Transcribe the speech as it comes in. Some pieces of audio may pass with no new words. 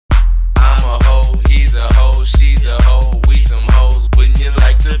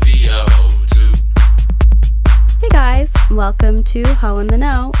welcome to Ho in the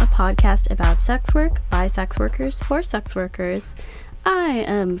Know, a podcast about sex work by sex workers for sex workers. I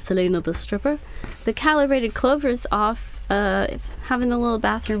am Selena the stripper. The calibrated Clover's off, having a little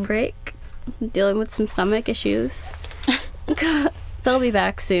bathroom break, dealing with some stomach issues. They'll be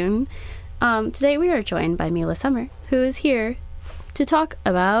back soon. Today we are joined by Mila Summer, who is here to talk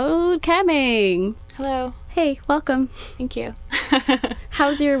about camming. Hello. Hey, welcome. Thank you.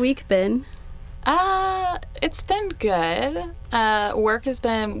 How's your week been? It's been good. Work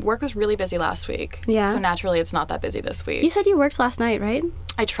was really busy last week. Yeah. So naturally it's not that busy this week. You said you worked last night, right?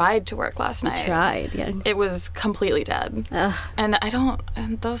 I tried to work last night. Yeah. It was completely dead. Ugh. And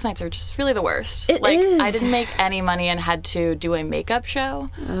those nights are just really the worst. It is. I didn't make any money and had to do a makeup show.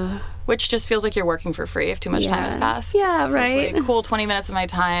 Which just feels like you're working for free if too much time has passed. Yeah, so right. It's like, cool, 20 minutes of my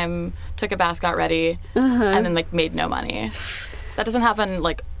time, took a bath, got ready, and then made no money. That doesn't happen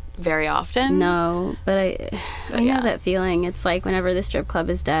very often. No, but I know that feeling. It's like whenever the strip club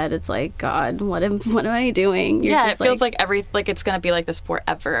is dead, it's like, God, what am I doing? You're it feels like it's gonna be like this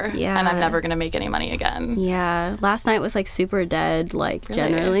forever. Yeah. And I'm never gonna make any money again. Yeah. Last night was super dead, Really?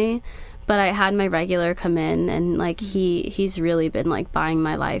 generally. But I had my regular come in, and he's really been buying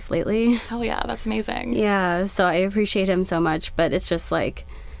my life lately. Hell yeah, that's amazing. Yeah, so I appreciate him so much, but it's just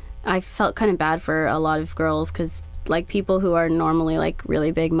I felt kind of bad for a lot of girls because people who are normally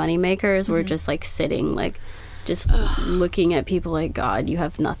really big money makers were just sitting looking at people like, God, you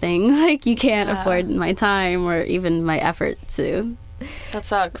have nothing. You can't afford my time or even my effort to. That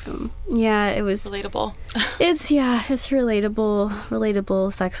sucks. Yeah, it was relatable. It's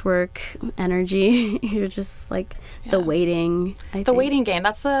relatable sex work energy. You're just the waiting. The waiting game.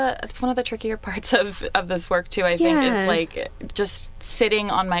 That's one of the trickier parts of this work too. I think is just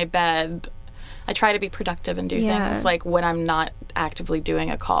sitting on my bed. I try to be productive and do things when I'm not actively doing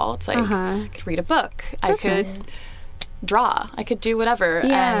a call. It's I could read a book. That's I could nice. Draw. I could do whatever.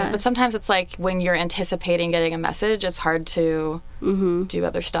 Yeah. But sometimes it's when you're anticipating getting a message, it's hard to do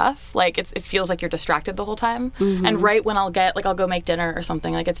other stuff. It feels like you're distracted the whole time. And right when I'll go make dinner or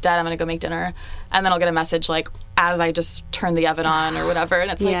something, it's dead, I'm going to go make dinner. And then I'll get a message as I just turn the oven on or whatever.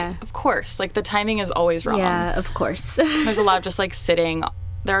 And it's of course, the timing is always wrong. Yeah, of course. There's a lot of just sitting.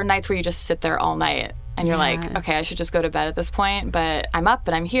 There are nights where you just sit there all night. And you're okay, I should just go to bed at this point. But I'm up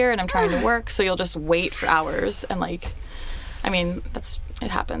and I'm here and I'm trying to work. So you'll just wait for hours and it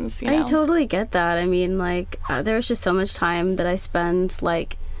happens, I totally get that. I mean, there was just so much time that I spend,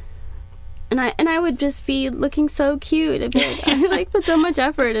 and I would just be looking so cute. I'd be I put so much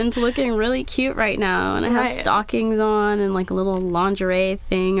effort into looking really cute right now. And I have stockings on and, a little lingerie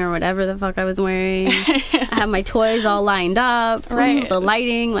thing or whatever the fuck I was wearing. I have my toys all lined up. Right. The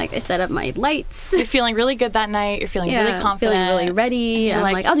lighting, I set up my lights. You're feeling really good that night. You're feeling really confident. Feeling really ready.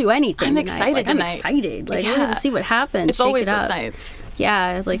 I'm I'll do anything. I'm excited I'm tonight. excited. We're going to see what happens. It's Shake always it those up. nights.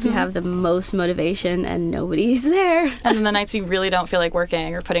 Yeah, you have the most motivation and nobody's there. And then the nights you really don't feel like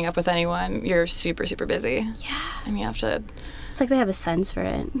working or putting up with anyone, you're super, super busy. Yeah. And you have to... It's they have a sense for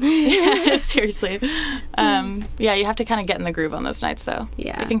it. Yeah, seriously. You have to kind of get in the groove on those nights, though.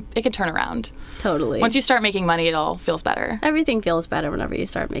 Yeah. It can turn around. Totally. Once you start making money, it all feels better. Everything feels better whenever you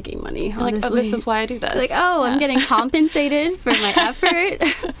start making money, honestly. You're this is why I do this. I'm getting compensated for my effort.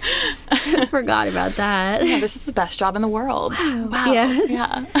 Forgot about that. Yeah, this is the best job in the world. Wow.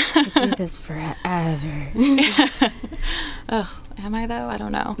 Yeah. I do this forever. Oh, am I, though? I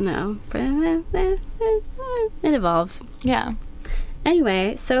don't know. No. It evolves. Yeah.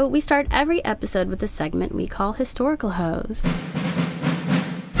 Anyway, so we start every episode with a segment we call Historical Hoes.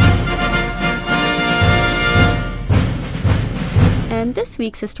 And this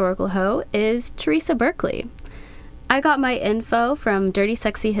week's historical hoe is Teresa Berkeley. I got my info from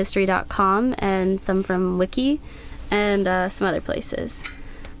dirtysexyhistory.com and some from Wiki and some other places.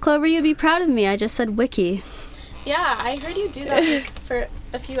 Clover, you'd be proud of me. I just said Wiki. Yeah, I heard you do that for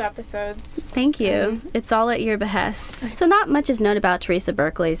a few episodes. Thank you. It's all at your behest. So not much is known about Teresa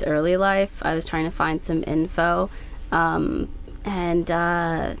Berkeley's early life. I was trying to find some info.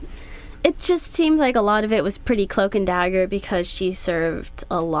 It just seemed like a lot of it was pretty cloak and dagger because she served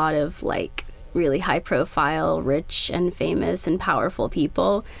a lot of really high profile, rich and famous and powerful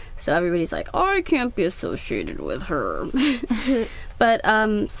people. So everybody's I can't be associated with her. But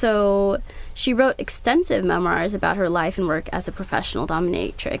so she wrote extensive memoirs about her life and work as a professional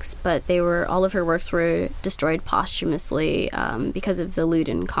dominatrix, but all of her works were destroyed posthumously because of the lewd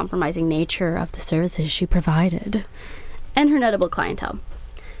and compromising nature of the services she provided and her notable clientele.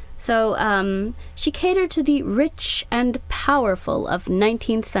 So she catered to the rich and powerful of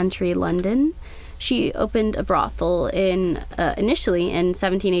 19th century London. She opened a brothel initially in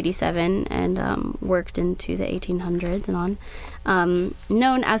 1787 and worked into the 1800s and on,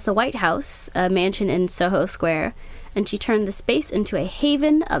 known as the White House, a mansion in Soho Square, and she turned the space into a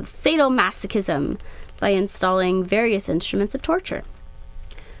haven of sadomasochism by installing various instruments of torture.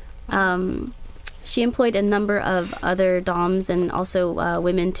 She employed a number of other doms and also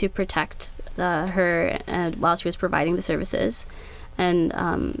women to protect her while she was providing the services, and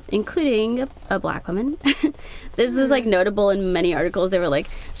including a black woman. This is like notable in many articles. They were like,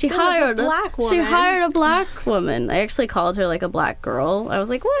 she hired a black woman. I actually called her like a black girl. I was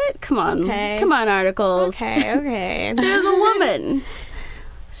like, what? Come on, articles. Okay. She was a woman.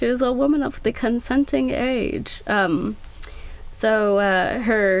 She was a woman of the consenting age. So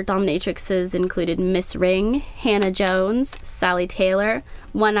her dominatrixes included Miss Ring, Hannah Jones, Sally Taylor,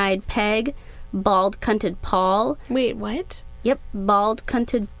 One-Eyed Peg, Bald Cunted Paul. Wait, what? Yep, Bald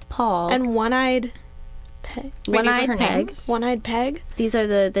Cunted Paul. And One-Eyed Peg. One-Eyed Peg. One-Eyed Peg? These are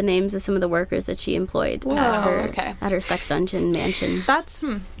the names of some of the workers that she employed at her sex dungeon mansion. That's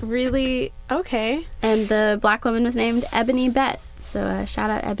really okay. And the black woman was named Ebony Bett. So shout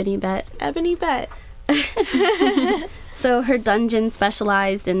out Ebony Bett. Ebony Bett. So her dungeon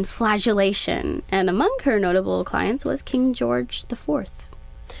specialized in flagellation, and among her notable clients was King George IV.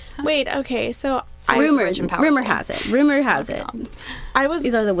 Wait, okay, so rumor has it.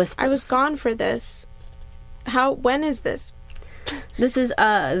 These are the whispers. I was gone for this. When is this? This is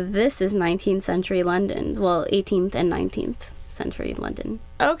 19th century London. Well, 18th and 19th century London.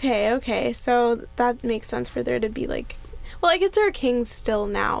 Okay, so that makes sense for there to be like. Well, I guess there are kings still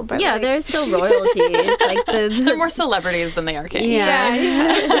now, but yeah, there's still royalty. It's like they're more celebrities than they are kings.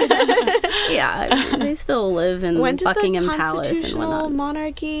 Yeah, they still live in Buckingham Palace and whatnot. Constitutional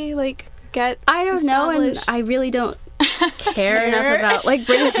monarchy get? I don't know, and I really don't care enough about like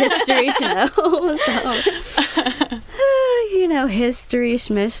British history to know. So, history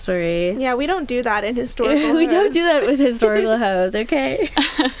schmistery. Yeah, we don't do that in historical. We don't do that with historical hoes. Okay.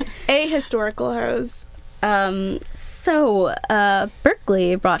 A historical hose. So,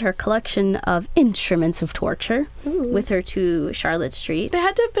 Berkeley brought her collection of instruments of torture with her to Charlotte Street. They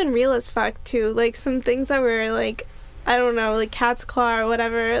had to have been real as fuck, too. Like, some things that were, like, I don't know, like cat's claw or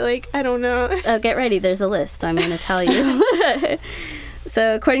whatever. Like, I don't know. Oh, get ready. There's a list. I'm going to tell you.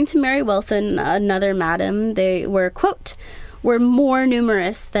 So, according to Mary Wilson, another madam, they were, quote, were more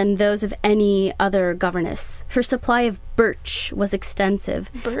numerous than those of any other governess. Her supply of birch was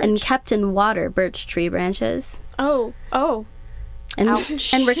extensive and kept in water, birch tree branches. Oh. And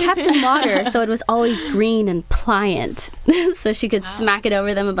were kept in water, so it was always green and pliant. So she could smack it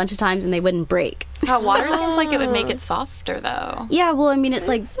over them a bunch of times and they wouldn't break. Water seems like it would make it softer, though. Yeah, well, I mean,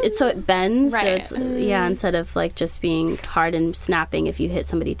 so it bends. Right. So it's, instead of like just being hard and snapping if you hit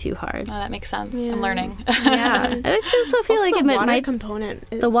somebody too hard. Oh, that makes sense. Yeah. I'm learning. Yeah, I also feel like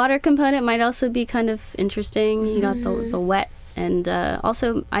the water component might also be kind of interesting. You got the wet. And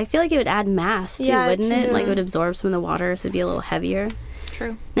also, I feel like it would add mass, too, wouldn't it? Like, it would absorb some of the water, so it'd be a little heavier.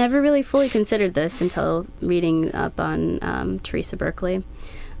 True. Never really fully considered this until reading up on Teresa Berkeley.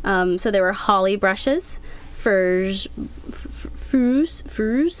 So there were holly brushes, furze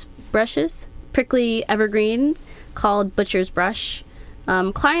brushes, prickly evergreen, called butcher's brush.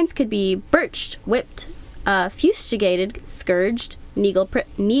 Clients could be birched, whipped, fustigated, scourged,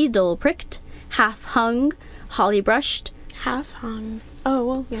 needle pricked, half hung, holly brushed, half hung. Oh,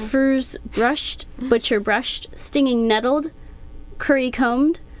 well, yeah. Furze brushed, butcher brushed, stinging nettled, curry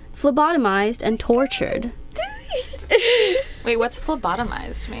combed, phlebotomized, and tortured. Wait, what's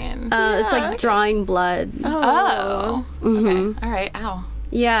phlebotomized mean? It's like drawing blood. Oh. Mm-hmm. Okay. All right. Ow.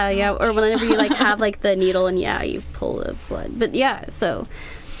 Yeah. Or whenever you like have like the needle and you pull the blood. But yeah, so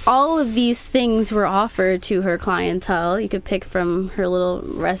all of these things were offered to her clientele. You could pick from her little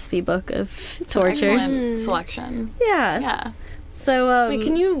recipe book of torture. Excellent selection. Yeah. So, wait,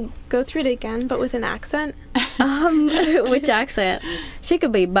 can you go through it again, but with an accent? Which accent? She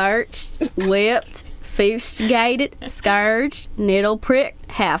could be birched, whipped, fustigated, scourged, needle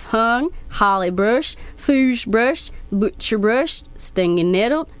pricked, half hung, holly brushed, foosh brushed, butcher brushed, stinging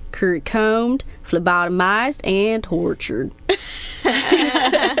nettled, curry combed, phlebotomized, and tortured.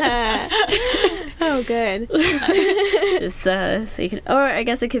 Oh, good. So you can, or I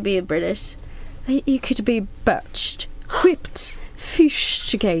guess it could be a British. You could be birched, whipped,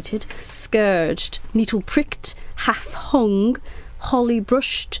 fustigated, scourged, needle pricked, half hung, holly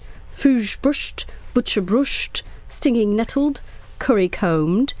brushed, foosh brushed, butcher brushed, stinging nettled, curry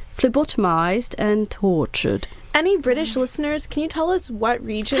combed, phlebotomized, and tortured. Any British listeners, can you tell us what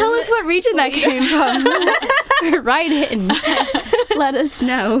region? Tell us what region that came from. Write in. Let us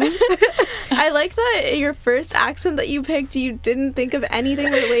know. I like that your first accent that you picked, you didn't think of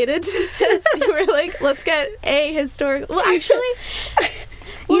anything related to this. You were like, let's get a historical. Well, actually,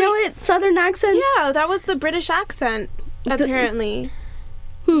 You know what? Southern accent? yeah, that was the British accent, apparently.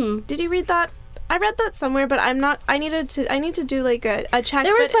 Did you read that? I read that somewhere, but I'm not. I need to do like a check.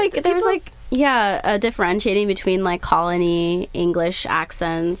 There was but like differentiating between like colony English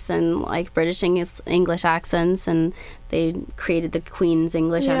accents and like British English accents, and they created the Queen's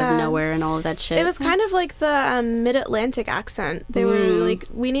English out of nowhere and all of that shit. It was kind of like the Mid-Atlantic accent. They were like,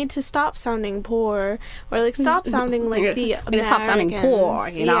 we need to stop sounding poor, or like stop sounding like the Americans. Stop sounding poor,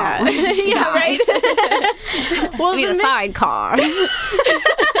 you know. Yeah, yeah, right. Well, we need a sidecar.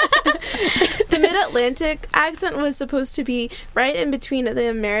 The Mid-Atlantic accent was supposed to be right in between the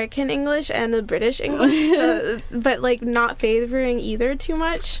American English and the British English, but like not favoring either too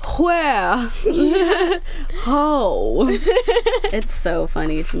much. Where? Oh. It's so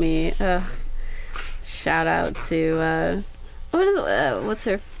funny to me. Shout out to what's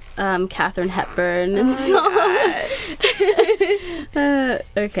her Katharine Hepburn and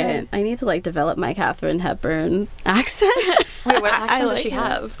okay, I need to like develop my Katharine Hepburn accent. Wait, what accent does she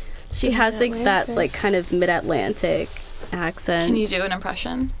have? She has like that like kind of Mid-Atlantic accent. Can you do an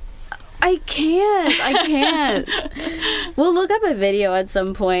impression? I can't. We'll look up a video at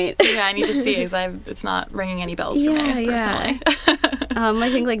some point. Yeah, I need to see because it's not ringing any bells for me personally. I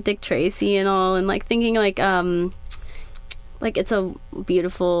think like Dick Tracy and all, and like thinking like It's a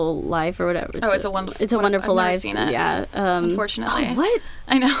Beautiful Life or whatever. It's a Wonderful. It's a Wonderful I've never Life. seen it. Yeah. Unfortunately. Oh, what?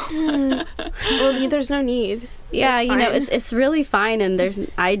 I know. Well, there's no need. Yeah, It's you know, fine. it's really fine, and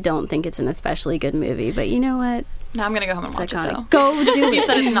I don't think it's an especially good movie, but you know what? No, I'm gonna go home and watch it though. Go do You it.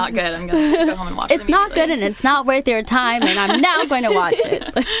 said it's not good. I'm gonna go home and watch it. It's not good, and it's not worth your time, and I'm now going to watch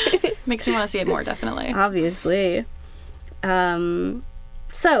it. Makes me want to see it more, definitely. Obviously.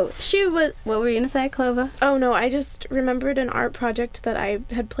 So she was. What were you gonna say, Clova? Oh no, I just remembered an art project that I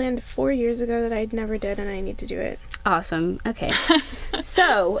had planned 4 years ago that I never did, and I need to do it. Awesome. Okay.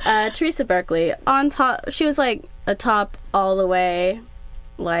 So Teresa Berkley on top. She was like a top all the way,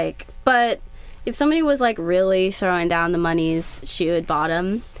 like. But if somebody was like really throwing down the monies, she would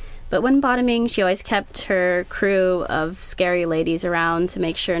bottom. But when bottoming, she always kept her crew of scary ladies around to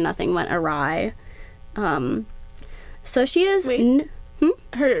make sure nothing went awry. So she is. Wait.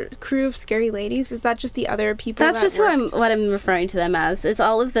 Her crew of scary ladies, is that just the other people? That's that just worked? what I'm referring to them as. It's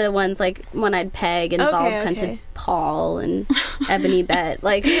all of the ones like One-Eyed Peg and Bald Cunted Paul and Ebony Bet.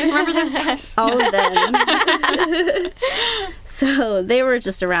 Like, remember those guys? All of them. So they were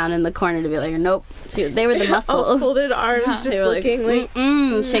just around in the corner to be like, nope. They were the muscle. All folded arms, just They were looking like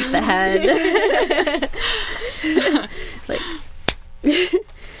shake the head.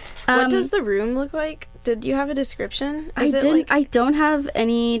 What does the room look like? Did you have a description? I don't have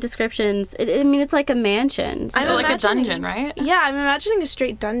any descriptions. It's like a mansion. So like a dungeon, right? Yeah, I'm imagining a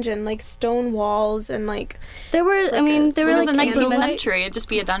straight dungeon, like stone walls and like. There were. Like there were in like the 19th implements. century. It'd just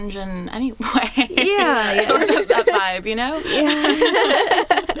be a dungeon anyway. Yeah. Sort of that vibe, you know?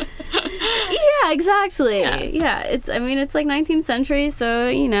 Yeah. Yeah, exactly. Yeah. It's like 19th century, so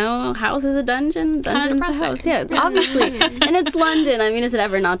you know, house is a dungeon, dungeon's a house. Yeah, obviously. And it's London. Is it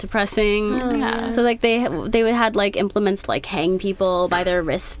ever not depressing? Yeah. So like they would had like implements to like hang people by their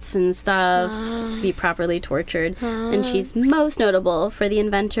wrists and stuff to be properly tortured. And she's most notable for the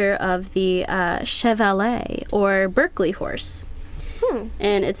inventor of the chevalet or Berkeley horse.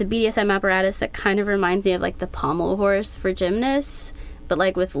 And it's a BDSM apparatus that kind of reminds me of like the pommel horse for gymnasts, but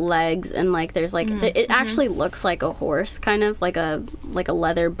like with legs and like there's like it actually looks like a horse, kind of like a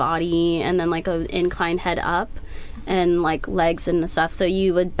leather body and then like an inclined head up and like legs and stuff. So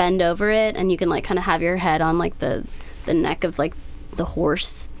you would bend over it and you can like kind of have your head on like the neck of like the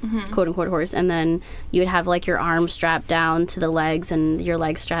horse, quote unquote horse, and then you would have like your arms strapped down to the legs and your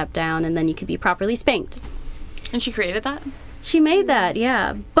legs strapped down, and then you could be properly spanked. And she created that? She made that,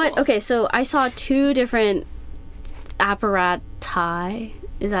 yeah. But okay, so I saw 2 different apparati.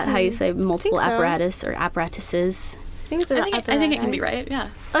 Is that how you say multiple so. apparatus or apparatuses? I think it's I think it can be right, yeah.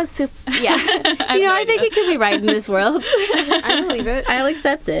 Let's just, yeah. I think it could be right in this world. I believe it. I'll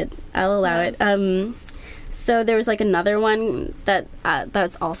accept it. I'll allow it. So there was like another one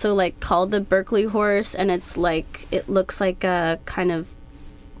that's also like called the Berkeley horse, and it's like, it looks like a kind of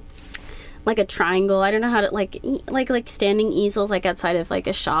like a triangle. I don't know how to like standing easels like outside of like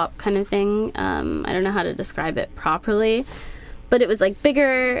a shop kind of thing. I don't know how to describe it properly, but it was like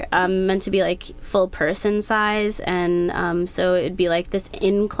bigger, meant to be like full person size, and so it'd be like this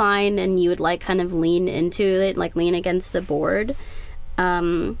incline, and you would like kind of lean into it, like lean against the board,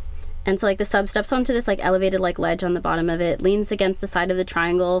 And so, like, the sub steps onto this, like, elevated, like, ledge on the bottom of it, leans against the side of the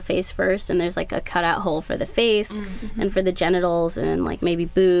triangle face first, and there's, like, a cutout hole for the face and for the genitals and, like, maybe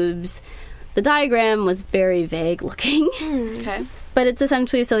boobs. The diagram was very vague looking. Okay. But it's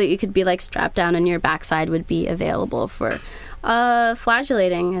essentially so that you could be, like, strapped down and your backside would be available for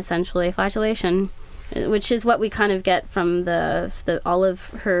flagellating, essentially, flagellation, which is what we kind of get from the all of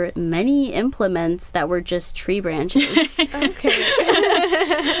her many implements that were just tree branches. Okay.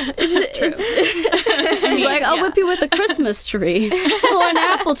 It's like, I'll whip you with a Christmas tree or an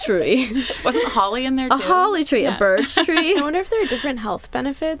apple tree. Wasn't holly in there too? A holly tree, a birch tree. I wonder if there are different health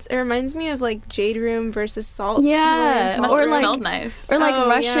benefits. It reminds me of like jade room versus salt. Yeah. It must Or have like- smelled nice. Or like Oh,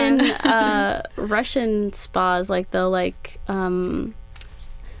 Russian spas, like they'll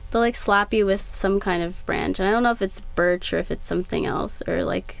slap you with some kind of branch, and I don't know if it's birch or if it's something else, or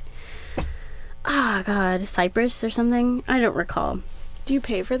like, oh god, cypress or something. I don't recall. Do you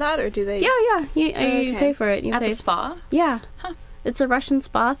pay for that, or do they? Yeah, you Okay. pay for it. You At pay. the spa? Yeah, Huh. it's a Russian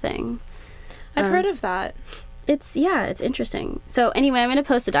spa thing. I've heard of that. It's interesting. So anyway, I'm going to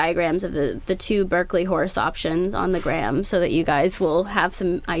post the diagrams of the two Berkeley horse options on the gram so that you guys will have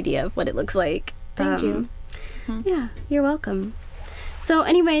some idea of what it looks like. Thank you. Yeah, you're welcome. So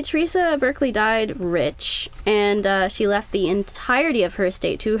anyway, Teresa Berkeley died rich, and she left the entirety of her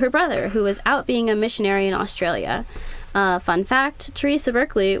estate to her brother, who was out being a missionary in Australia. Fun fact, Teresa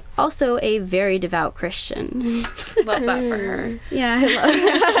Berkeley, also a very devout Christian. Love that for her. Yeah,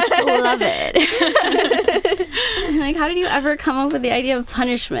 I love it. Like, how did you ever come up with the idea of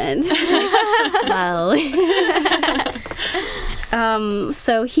punishment? Well,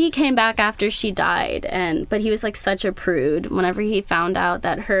 so he came back after she died, but he was like such a prude whenever he found out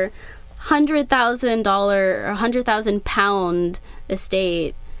that her $100,000 or £100,000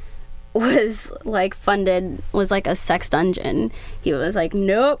 estate was like a sex dungeon. He was like,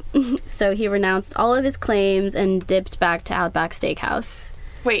 nope. So he renounced all of his claims and dipped back to Outback Steakhouse.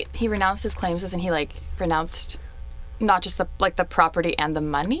 Wait, he renounced his claims, doesn't he like renounced not just the property and the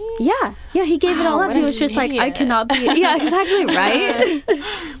money? Yeah, he gave it Wow, all up. what He an was just like, I idiot. cannot be. Yeah, exactly, right?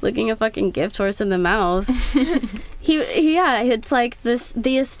 Looking a fucking gift horse in the mouth. It's like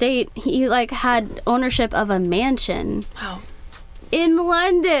the estate. He like had ownership of a mansion Wow. in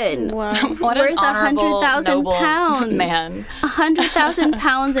London. Wow. What Worth an honorable, £100,000 noble man.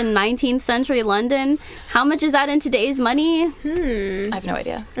 £100,000 in 19th century London. How much is that in today's money? I have no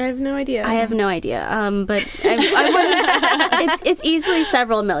idea. I have no idea. I have no idea. But I would. It's easily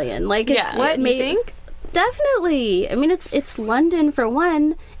several million. Like, it's, Yeah. What, you may- think? Definitely. I mean, it's London for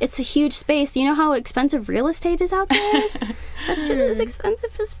one. It's a huge space. Do you know how expensive real estate is out there? That shit is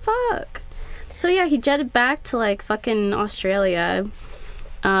expensive as fuck. So yeah, he jetted back to like fucking Australia.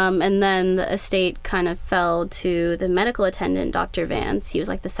 And then the estate kind of fell to the medical attendant, Dr. Vance. He was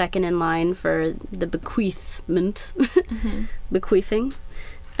like the second in line for the bequeathment, bequeathing.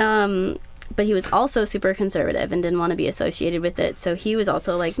 But he was also super conservative and didn't want to be associated with it. So he was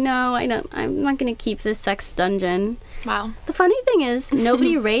also like, no, I'm not going to keep this sex dungeon. Wow. The funny thing is,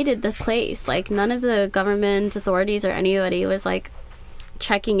 nobody raided the place. Like, none of the government authorities or anybody was like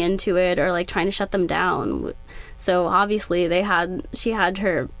checking into it or like trying to shut them down. So obviously she had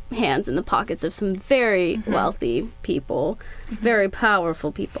her hands in the pockets of some very wealthy people, very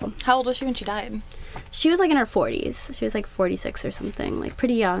powerful people. How old was she when she died? She was like in her 40s. She was like 46 or something, like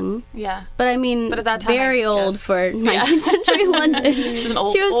pretty young. Yeah. But I mean, But at that time, very I old guess- for 19th century London. She's an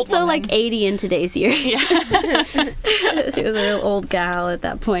old She was old so woman. like 80 in today's years. Yeah. She was a real old gal at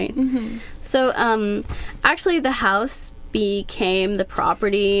that point. So actually the house became the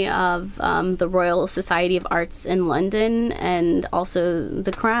property of the Royal Society of Arts in London and also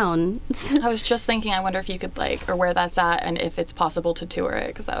the Crown. I was just thinking, I wonder if you could or where that's at and if it's possible to tour it,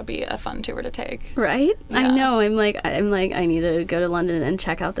 because that would be a fun tour to take. Right? I Yeah. know. I'm like I need to go to London and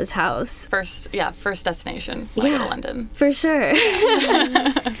check out this house. First destination when I go Yeah. to London. For sure.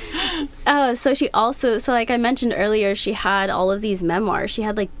 So she also, like I mentioned earlier, she had all of these memoirs. She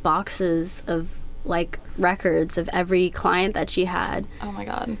had like boxes of like records of every client that she had, Oh my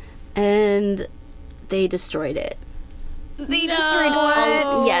god. and they destroyed it. They destroyed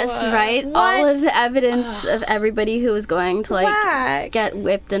What? Yes, right? What? All of the evidence of everybody who was going to like Whack. get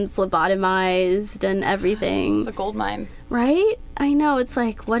whipped and phlebotomized and everything. It's a gold mine. Right? I know. It's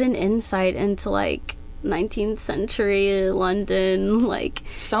like, what an insight into like 19th century London, like,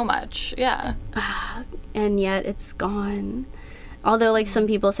 So much. Yeah. and yet it's gone. Although like some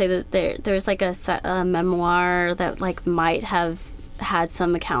people say that there's like a memoir that like might have had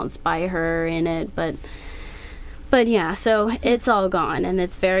some accounts by her in it, but yeah, so it's all gone and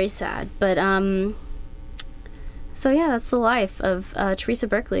it's very sad. But So yeah, that's the life of Teresa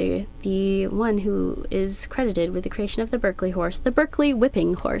Berkeley, the one who is credited with the creation of the Berkeley horse, the Berkeley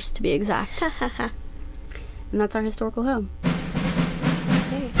whipping horse to be exact. And that's our historical home.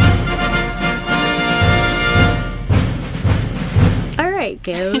 All right,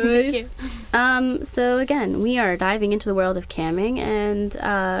 guys. So again, we are diving into the world of camming,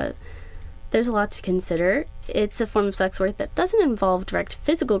 and there's a lot to consider. It's a form of sex work that doesn't involve direct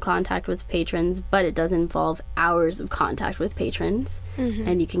physical contact with patrons, but it does involve hours of contact with patrons.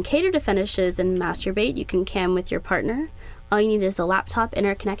 And you can cater to fetishes and masturbate. You can cam with your partner. All you need is a laptop,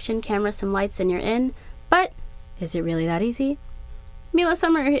 internet connection, camera, some lights, and you're in. But is it really that easy? Mila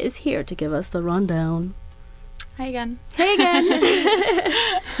Summer is here to give us the rundown. Hi again. Hey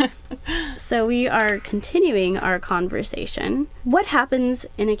again. So we are continuing our conversation. What happens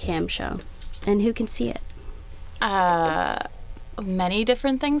in a cam show, and who can see it? Many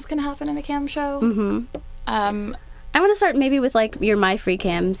different things can happen in a cam show. I want to start maybe with like your My Free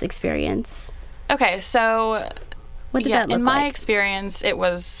Cams experience. Okay, so What did that look in my like? experience, it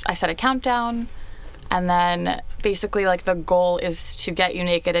was I set a countdown, and then basically like the goal is to get you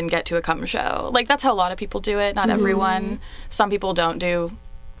naked and get to a cum show. Like that's how a lot of people do it. Not everyone. Some people don't do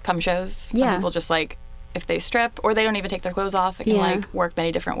cum shows. Some Yeah. people just like if they strip or they don't even take their clothes off. It can Yeah. like work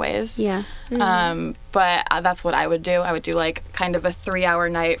many different ways. Yeah. But that's what I would do. I would do like kind of a 3-hour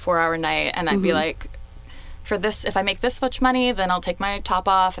night, 4-hour night, and I'd be like, for this, if I make this much money, then I'll take my top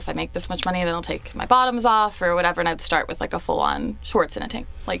off. If I make this much money, then I'll take my bottoms off or whatever. And I'd start with like a full-on shorts and a tank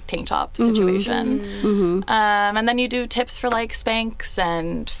top situation. And then you do tips for like Spanx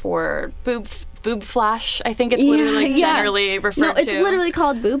and for boob flash. I think it's literally Yeah. generally referred No, it's to. literally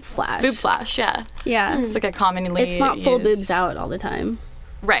called boob flash. Boob flash, yeah. Yeah. It's like a commonly It's not full used- boobs out all the time.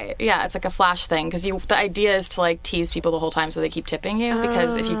 Right, yeah, it's like a flash thing because the idea is to like tease people the whole time so they keep tipping you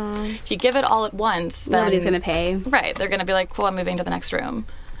because if you give it all at once, then Nobody's going to pay. Right, they're gonna be like, cool, I'm moving to the next room.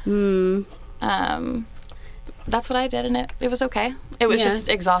 That's what I did, and it was okay. It was Yeah. just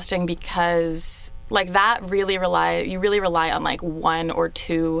exhausting because like that you really rely on like 1 or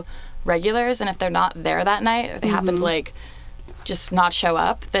 2 regulars, and if they're not there that night, or they happen to like just not show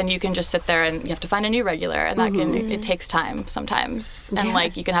up, then you can just sit there and you have to find a new regular, and that it takes time sometimes, and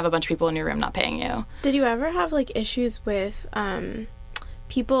like you can have a bunch of people in your room not paying you. Did you ever have like issues with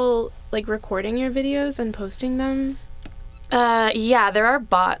people like recording your videos and posting them? Yeah, there are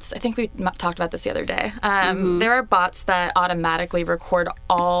bots. I think we talked about this the other day. There are bots that automatically record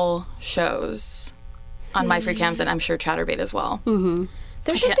all shows on My Free Cams, and I'm sure Chatterbait as well.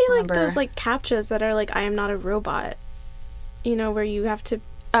 There should can't be like remember. those like captchas that are like I am not a robot. You know, where you have to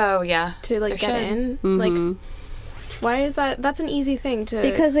Oh yeah, like there get should. in. Like why is that? That's an easy thing to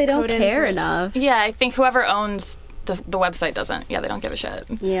Because they don't code into. care enough. Yeah, I think whoever owns the website doesn't. Yeah, they don't give a shit.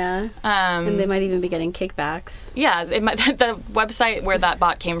 Yeah. And they might even be getting kickbacks. Yeah, the website where that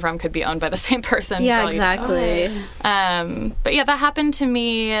bot came from could be owned by the same person. Yeah, for all you know. exactly. But yeah, that happened to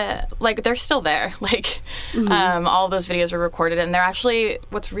me. Like, they're still there. Like, all those videos were recorded, and they're actually,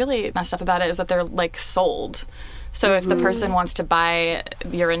 what's really messed up about it is that they're, like, sold. So if the person wants to buy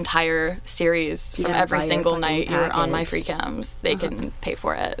your entire series from Yeah, every buy your single fucking night you're on My package. Free Cams, they can pay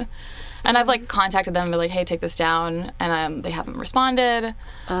for it. And I've, like, contacted them and be like, hey, take this down, and they haven't responded.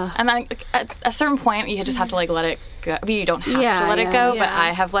 And then at a certain point, you just have to, like, let it go. I mean, you don't have to let it go, but Yeah. I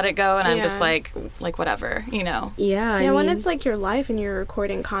have let it go, and I'm just Yeah. like, whatever, you know? Yeah, I Yeah, when mean, it's like your life and you're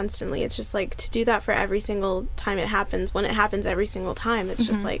recording constantly, it's just like to do that for every single time it happens. When it happens every single time, it's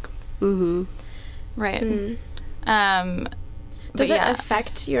just like. Right. Does but it yeah.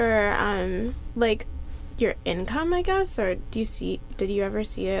 affect your like your income? I guess, or did you ever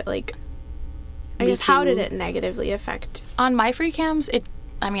see it like? I guess how did it negatively affect? On My Free Cams,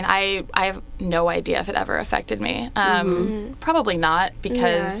 I have no idea if it ever affected me. Probably not,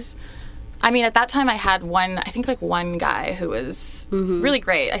 because I mean, at that time I had one guy who was really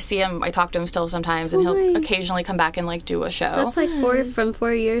great. I see him, I talk to him still sometimes, and he'll nice. occasionally come back and like do a show. that's like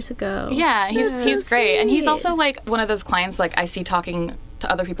 4 years ago. Yeah, he's great. And he's sweet. also like one of those clients like I see talking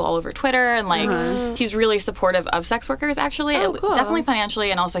to other people all over Twitter, and like he's really supportive of sex workers actually. Oh, cool. Definitely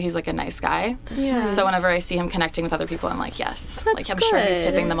financially, and also he's like a nice guy. Yeah. So whenever I see him connecting with other people, I'm like, yes. That's like I'm sure he's good.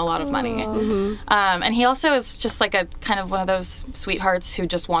 tipping them a lot of money. And he also is just like a kind of one of those sweethearts who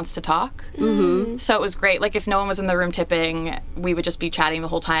just wants to talk. So it was great. Like if no one was in the room tipping, we would just be chatting the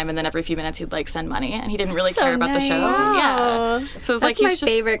whole time, and then every few minutes he'd like send money, and he didn't really So care about the show. nice. Yeah. So it was like That's my he's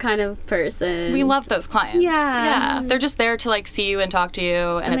just favorite kind of person. we love those clients. Yeah. Yeah. They're just there to like see you and talk to you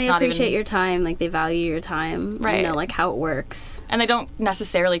you, and it's they not appreciate even, your time. Like, they value your time. Right. And know, like, how it works. and they don't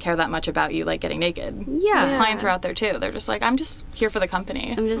necessarily care that much about you, like, getting naked. Yeah. There's clients are out there too. They're just like, I'm just here for the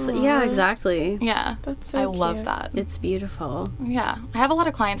company. I'm just, yeah, exactly. Yeah. That's so I love cute. that. It's beautiful. Yeah. I have a lot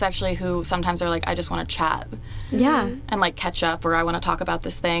of clients actually who sometimes are like, I just want to chat Yeah, and like catch up, or I want to talk about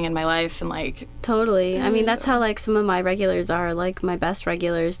this thing in my life, and like, totally. I mean, that's how, like, some of my regulars are. Like, my best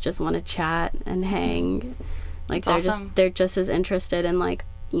regulars just want to chat and hang. Like, That's awesome. they're just as interested in, like,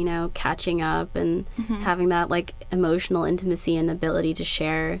 you know, catching up and having that, like, emotional intimacy and ability to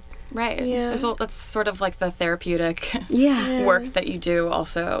share. right. Yeah. That's sort of like the therapeutic Yeah. work that you do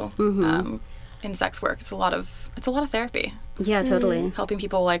also in sex work. It's a lot of therapy, Yeah, totally. helping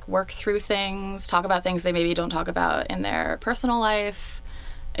people like work through things, talk about things they maybe don't talk about in their personal life,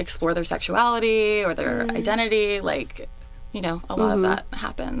 explore their sexuality or their identity. Like, you know, a lot of that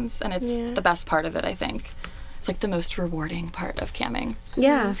happens, and it's the best part of it, I think. It's like the most rewarding part of camming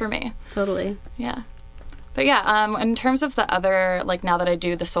Yeah, for me. totally. Yeah. But yeah, in terms of the other, like, now that I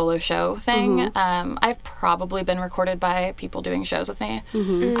do the solo show thing, I've probably been recorded by people doing shows with me.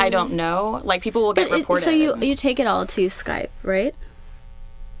 I don't know. Like, people will get reported. So you take it all to Skype, right?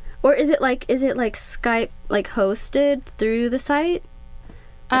 Or is it like Skype like hosted through the site?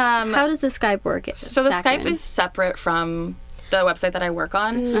 How does the Skype work? So the Skype is separate from the website that I work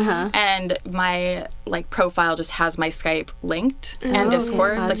on, and my like profile just has my Skype linked and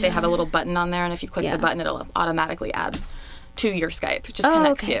Discord. Like, they have a little button on there, and if you click the button, it'll automatically add to your Skype. It just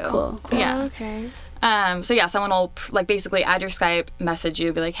connects you. Cool. Yeah. Okay. So yeah, someone will like basically add your Skype, message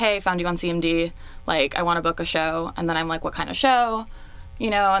you, be like, "Hey, found you on CMD. Like, I want to book a show." And then I'm like, "What kind of show?" You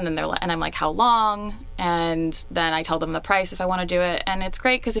know, and then and I'm like, "How long?" And then I tell them the price if I want to do it. And it's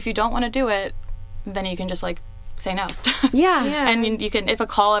great because if you don't want to do it, then you can just like say no. Yeah. Yeah. And you can, if a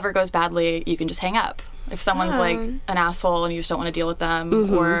call ever goes badly, you can just hang up. If someone's like an asshole and you just don't want to deal with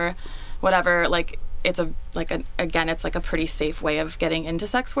them or whatever, like, it's again, it's like a pretty safe way of getting into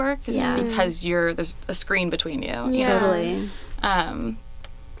sex work, is because there's a screen between you. you know? Totally.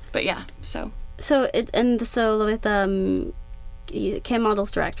 But yeah, so So with Cam Models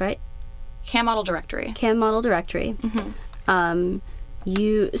Direct, right? Cam Model Directory. Cam Model Directory.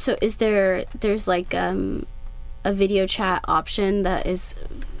 There's like a video chat option that is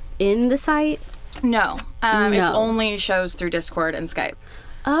in the site? No, No. It only shows through Discord and Skype.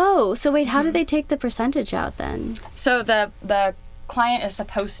 Oh, so wait, how do they take the percentage out then? So the client is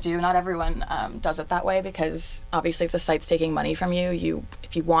supposed to, not everyone does it that way, because obviously if the site's taking money from you,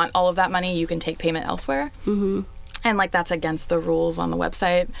 if you want all of that money, you can take payment elsewhere. And like, that's against the rules on the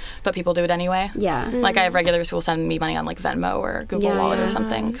website, but people do it anyway. Yeah. Like, I have regulars who will send me money on like Venmo or Google Yeah, Wallet yeah. or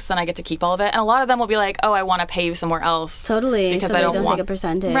something, because then I get to keep all of it. And a lot of them will be like, "Oh, I want to pay you somewhere else." Totally. Because so I they don't don't want take a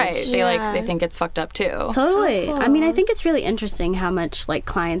percentage. Right. Yeah. They think it's fucked up too. Totally. Oh, I mean, I cool. think it's really interesting how much like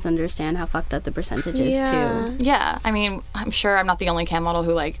clients understand how fucked up the percentage is too. Yeah, I mean, I'm sure I'm not the only cam model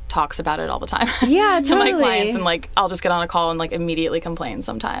who like talks about it all the time. Yeah, to my totally. clients, and like, I'll just get on a call and like immediately complain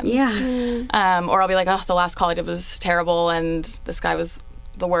sometimes. Yeah. Or I'll be like, "Oh, the last call I did was terrible, and this guy was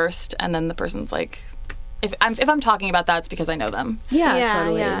the worst," and then the person's like, if I'm talking about that, it's because I know them. Yeah,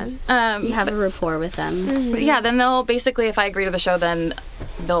 totally. Yeah. You have a rapport with them. But yeah, then they'll basically, if I agree to the show, then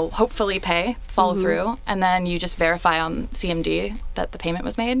they'll hopefully follow through, and then you just verify on CMD that the payment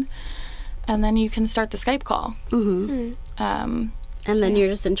was made, and then you can start the Skype call. And then you're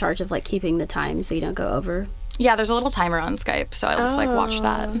just in charge of like keeping the time so you don't go over. Yeah, there's a little timer on Skype, so I'll just like watch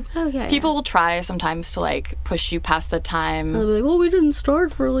that. Oh, yeah. People will try sometimes to like push you past the time. They'll be like, well, we didn't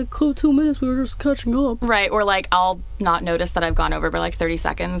start for like 2 minutes. We were just catching up. Right, or like I'll not notice that I've gone over by like 30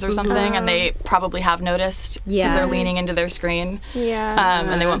 seconds or something, and they probably have noticed because Yeah. they're leaning into their screen, Yeah.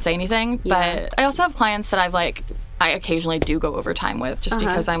 and they won't say anything. Yeah. But I also have clients that I occasionally do go over time with, just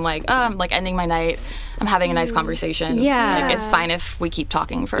because I'm like, oh, I'm like ending my night, I'm having a nice conversation. Yeah. Like, it's fine if we keep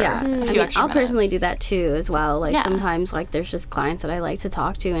talking for Yeah. a few I mean, extra I'll personally do minutes. that too as well. Like Yeah. sometimes like there's just clients that I like to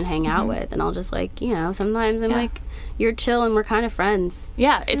talk to and hang out with, and I'll just like, you know, sometimes I'm like, you're chill and we're kind of friends.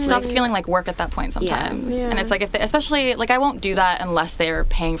 Yeah, it stops feeling like work at that point sometimes. Yeah. And it's like, if they, especially, like, I won't do that unless they're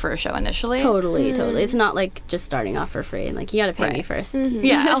paying for a show initially. Totally. It's not like just starting off for free. Like, you got to pay me first.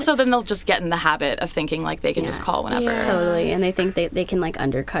 Yeah, also then they'll just get in the habit of thinking, like, they can just call whenever. Yeah. Totally. And they think they can like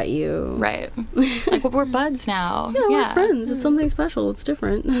undercut you. Right. Like, well, we're buds now. Yeah, we're friends. It's something special. It's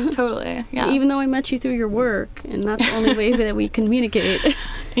different. Totally. Yeah. Even though I met you through your work, and that's the only way that we communicate.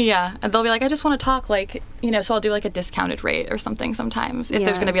 Yeah. And they'll be like, I just want to talk, like, you know, so I'll do like a discounted rate or something sometimes. If there's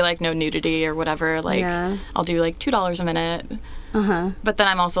Yeah. going to be like no nudity or whatever, like, Yeah. I'll do like $2 a minute. Uh-huh. But then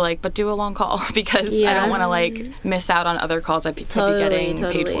I'm also like, but do a long call because I Yeah. don't want to like miss out on other calls I could Totally, be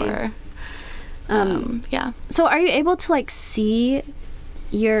getting paid totally. for. Yeah. So are you able to like see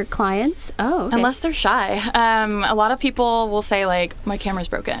Your clients? Oh, okay. Unless they're shy. A lot of people will say, like, my camera's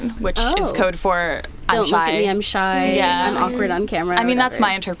broken, which is code for I'm Don't shy. look at me, I'm shy. Yeah. I'm awkward on camera. I mean, whatever. that's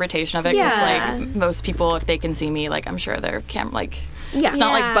my interpretation of it. Because, Yeah. like, most people, if they can see me, like, I'm sure their like, Yeah. it's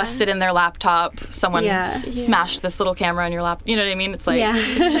not Yeah. like busted in their laptop. Someone Yeah. smashed this little camera on your lap. You know what I mean? It's like, Yeah.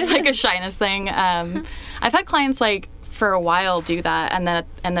 it's just like a shyness thing. I've had clients, like, for a while do that and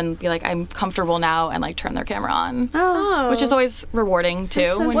then be like, I'm comfortable now, and like turn their camera on. Oh. Which is always rewarding too.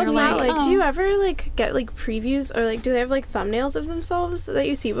 so when What's you're that like, like? Do you ever like get like previews, or like do they have like thumbnails of themselves that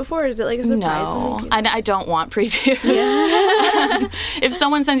you see before? Or is it like a surprise when No, they do that? I don't want previews. If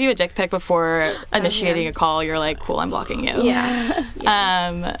someone sends you a dick pic before initiating a call, you're like, cool, I'm blocking you. Yeah.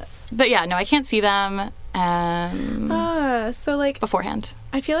 But yeah, no, I can't see them So like beforehand.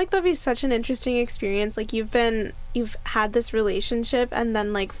 I feel like that'd be such an interesting experience. Like you've had this relationship, and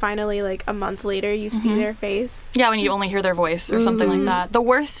then like finally like a month later you see their face. Yeah, when you only hear their voice or something like that. The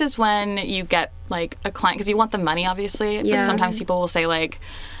worst is when you get like a client, because you want the money obviously, Yeah. but sometimes people will say like,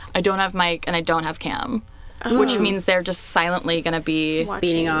 I don't have mic and I don't have cam, which means they're just silently going to be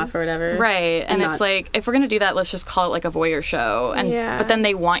beating off or whatever. right. And it's not- like, if we're going to do that, let's just call it like a voyeur show. And Yeah. but then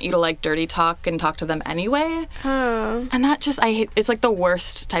they want you to like dirty talk and talk to them anyway. Oh. And that just, I hate, it's like the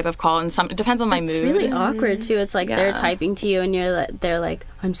worst type of call, and it depends on my It's mood. really awkward too. It's like they're Yeah. typing to you and they're like,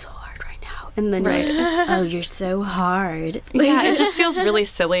 I'm so hard right now. And then you're like, oh, you're so hard. Yeah, it just feels really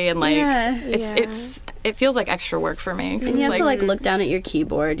silly, and like Yeah. it feels like extra work for me. 'cause And you it's have to like look down at your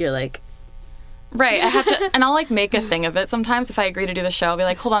keyboard. You're like, right, I have to, and I'll like make a thing of it sometimes. If I agree to do the show, I'll be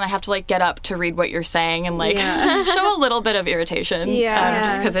like, hold on, I have to like get up to read what you're saying, and like show a little bit of irritation. Yeah.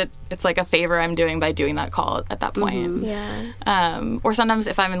 Just because it's like a favor I'm doing by doing that call at that point. Yeah. Or sometimes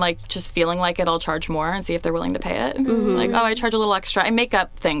if I'm like just feeling like it, I'll charge more and see if they're willing to pay it. Like, oh, I charge a little extra. I make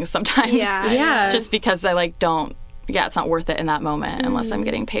up things sometimes. Yeah. Just because I like don't. Yeah, it's not worth it in that moment unless I'm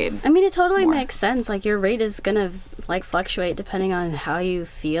getting paid. I mean, it totally makes sense. Like your rate is gonna like fluctuate depending on how you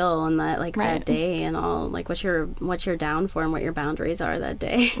feel and that like Right. that day and all like what you're down for and what your boundaries are that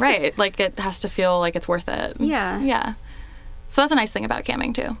day. Right, like it has to feel like it's worth it. Yeah. Yeah. So that's a nice thing about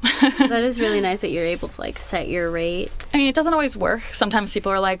camming too. That is really nice that you're able to like set your rate. I mean, it doesn't always work. Sometimes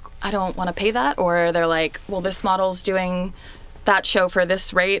people are like, I don't want to pay that, or they're like, well, this model's doing that show for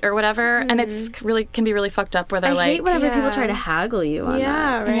this rate or whatever, and it's really can be really fucked up where they're I like, hate whenever people Yeah. try to haggle you on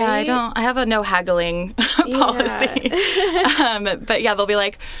Yeah, that. right. yeah, I have a no haggling policy. But yeah, they'll be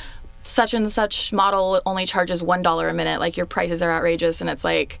like, such and such model only charges $1 a minute, like your prices are outrageous, and it's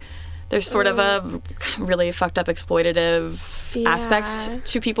like there's sort of a really fucked up exploitative aspect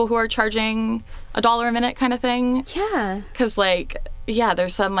to people who are charging $1 a minute kind of thing. Yeah. Because like, yeah,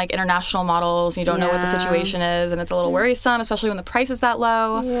 there's some like international models, you don't know what the Yeah. situation is, and it's a little worrisome, especially when the price is that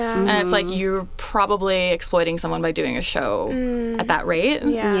low. Yeah. And it's like you're probably exploiting someone by doing a show at that rate.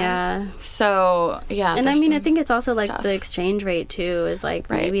 Yeah. Yeah. So yeah. And I there's mean, I some think it's also like stuff. the exchange rate too is like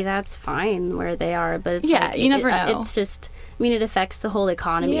Right. maybe that's fine where they are, but it's Yeah, like, you never know. It's just, I mean, it affects the whole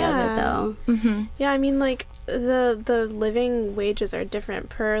economy of Yeah. it though. Yeah, I mean, like the living wages are different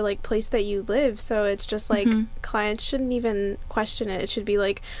per like place that you live, so it's just like clients shouldn't even question it. It should be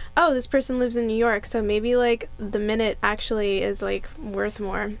like, oh, this person lives in New York, so maybe like the minute actually is like worth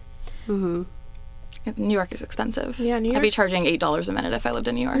more. Mm-hmm. New York is expensive. Yeah, New I'd be York's- charging $8 a minute if I lived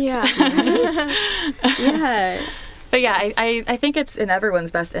in New York. Yeah. Yeah. But yeah, I think it's in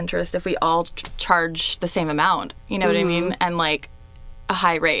everyone's best interest if we all charge the same amount. You know what I mean? And like a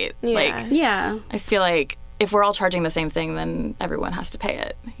high rate. Yeah. Like Yeah. I feel like if we're all charging the same thing, then everyone has to pay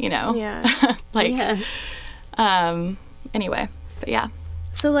it. You know? Yeah. Like. Yeah. Anyway, but yeah.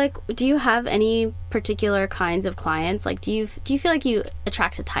 So like, do you have any particular kinds of clients? Like, do you feel like you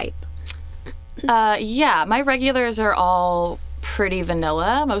attract a type? Yeah, my regulars are all pretty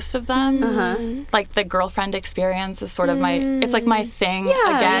vanilla, most of them. Like the girlfriend experience is sort of my, it's like my thing,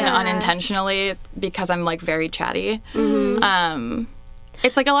 again, Yeah. unintentionally, because I'm like very chatty.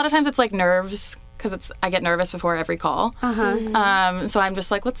 It's like a lot of times it's like nerves, because I get nervous before every call. So I'm just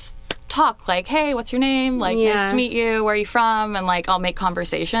like, let's talk, like, hey, what's your name? Like, Yeah. nice to meet you, where are you from? And like, I'll make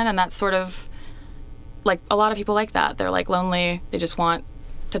conversation, and that's sort of, like, a lot of people like that. They're like lonely, they just want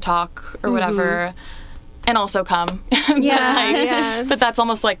to talk or whatever, and also come. But, Yeah. like, Yeah. but that's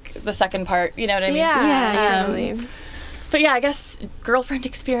almost like the second part, you know what I mean? Yeah, Yeah, totally. But yeah, I guess girlfriend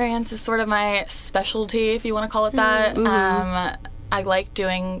experience is sort of my specialty, if you want to call it that. I like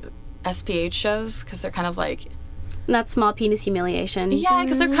doing SPH shows because they're kind of like, Not small penis humiliation. yeah,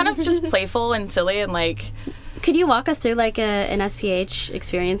 because they're kind of just playful and silly and like, Could you walk us through like an SPH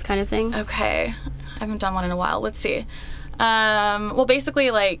experience kind of thing? okay, I haven't done one in a while. Let's see. Well,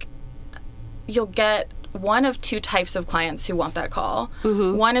 basically, like, you'll get one of two types of clients who want that call.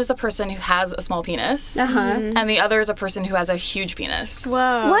 One is a person who has a small penis, and the other is a person who has a huge penis.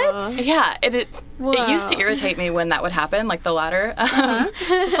 Whoa. What? Yeah, it used to irritate me when that would happen, like the latter. So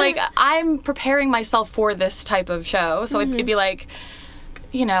it's like, I'm preparing myself for this type of show, so it'd be like,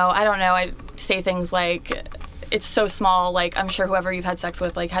 you know, I don't know, I'd say things like, it's so small, like, I'm sure whoever you've had sex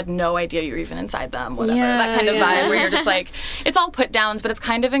with, like, had no idea you're even inside them, whatever. Yeah, that kind of vibe where you're just like, it's all put downs, but it's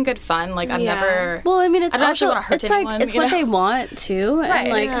kind of in good fun. Like, I've never... Well, I mean, it's I don't also, actually want to hurt it's anyone. like, it's you what know? they want, too. Right. And,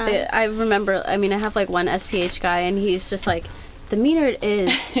 like, Yeah. I remember, I mean, I have, like, one SPH guy, and he's just like, the meaner it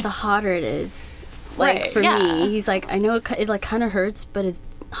is, the hotter it is. Like, Right, for yeah. me, he's like, I know it like, kind of hurts, but it's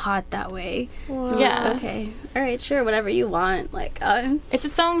hot that way. Whoa. Yeah. Okay. All right, sure, whatever you want. Like, It's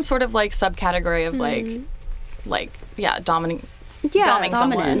its own sort of, like, subcategory of, like, yeah, dominating dominance,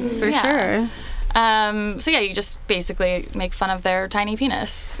 someone. for Yeah. sure. So yeah, you just basically make fun of their tiny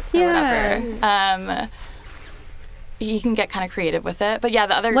penis or Yeah. whatever. You can get kind of creative with it, but yeah,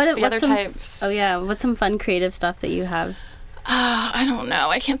 the other What's some, types. Oh, yeah. What's some fun creative stuff that you have? I don't know.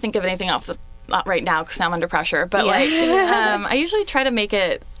 I can't think of anything off the not right now because I'm under pressure. But Yeah. like, I usually try to make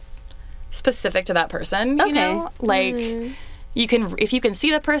it specific to that person. You Okay. know, like. You can, if you can see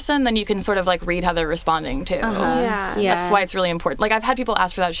the person, then you can sort of like read how they're responding too. Yeah. Yeah. That's why it's really important. Like I've had people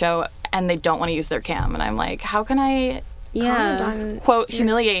ask for that show and they don't want to use their cam, and I'm like, how can I Yeah. Comment on quote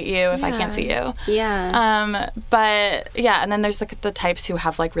humiliate you if I can't see you? Yeah. But yeah, and then there's the types who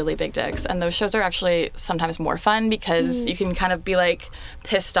have like really big dicks, and those shows are actually sometimes more fun because you can kind of be like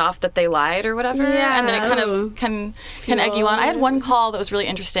pissed off that they lied or whatever, and then it kind of can egg you on. I had one call that was really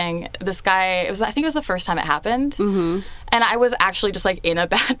interesting. This guy, I think it was the first time it happened. And I was actually just like in a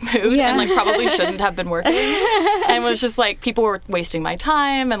bad mood Yeah. and like probably shouldn't have been working. And it was just like people were wasting my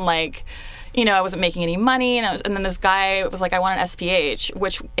time and like, you know, I wasn't making any money. And then this guy was like, I want an SPH,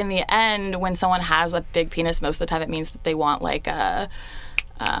 which in the end, when someone has a big penis, most of the time it means that they want like a,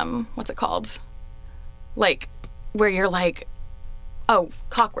 what's it called? Like where you're like, oh,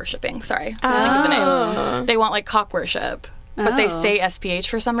 cock worshipping. Sorry. I can't think of the name. They want like cock worship, but they say SPH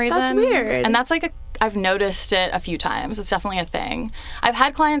for some reason. That's weird. And that's like I've noticed it a few times. It's definitely a thing. I've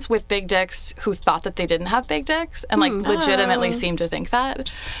had clients with big dicks who thought that they didn't have big dicks and like legitimately seemed to think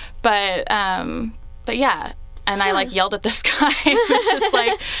that. But yeah. And I like yelled at this guy. It was just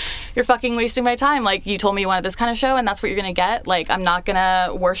like, you're fucking wasting my time. Like you told me you wanted this kind of show and that's what you're gonna get. Like I'm not gonna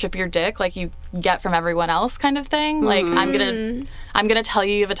worship your dick like you get from everyone else kind of thing. Like I'm gonna tell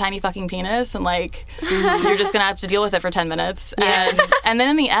you have a tiny fucking penis and like you're just gonna have to deal with it for 10 minutes. And then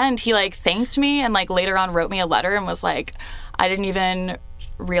in the end he like thanked me and like later on wrote me a letter and was like, I didn't even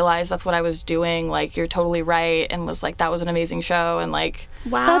realize that's what I was doing. Like you're totally right, and was like, that was an amazing show. And like,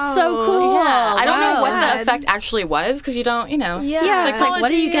 Wow. That's so cool. yeah, I don't know what Wow. the effect actually was because you don't, you know. Yeah. Yeah, it's like, what are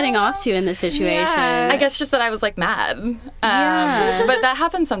Psychology, you getting off to in this situation? Yeah. I guess just that I was like mad. Yeah. But that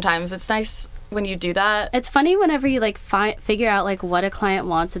happens sometimes. It's nice when you do that. It's funny whenever you like figure out like what a client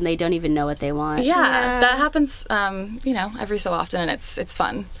wants and they don't even know what they want. Yeah, that happens, you know, every so often, and it's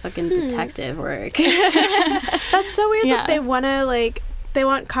fun. Fucking detective work. That's so weird Yeah. that they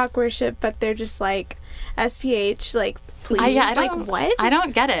want cock worship, but they're just like SPH, like please. I like don't, what? I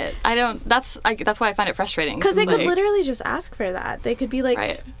don't get it. I don't. That's why I find it frustrating. Because they it's could like, literally just ask for that. They could be like,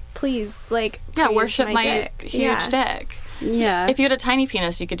 Right. please, like, yeah, praise worship my dick. huge Yeah. dick. Yeah. If you had a tiny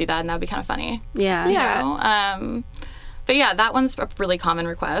penis, you could do that, and that would be kind of funny. yeah. Yeah. You know? But yeah, that one's a really common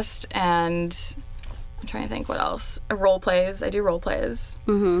request, and I'm trying to think what else. Role plays. I do role plays.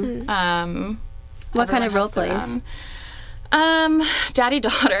 Mm-hmm. What kind of everyone role has their plays? own. Daddy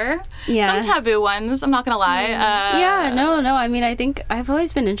daughter. Yeah. Some taboo ones. I'm not gonna lie. Yeah, no. I mean, I think I've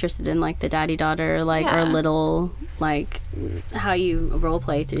always been interested in like the daddy daughter, like Yeah. or little, like how you role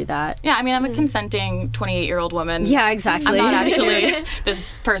play through that. Yeah, I mean, I'm a consenting 28-year-old woman. Yeah, exactly. I'm not actually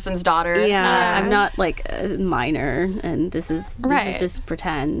this person's daughter. Yeah, I'm not like a minor, and this is Right. just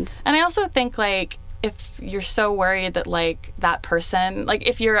pretend. And I also think like if you're so worried that like that person, like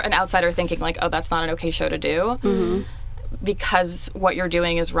if you're an outsider thinking like, oh, that's not an okay show to do. Because what you're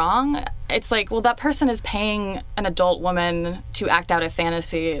doing is wrong, it's like, well, that person is paying an adult woman to act out a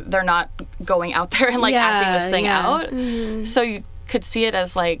fantasy. They're not going out there and like acting this thing out. So you could see it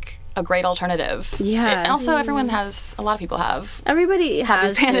as like a great alternative. Yeah. And also, everyone has, a lot of people have. Everybody Taboo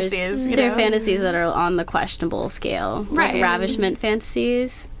has fantasies, you their know? fantasies that are on the questionable scale, Right. like ravishment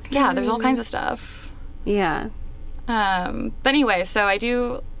fantasies. Yeah, there's all kinds of stuff. Yeah. But anyway, so I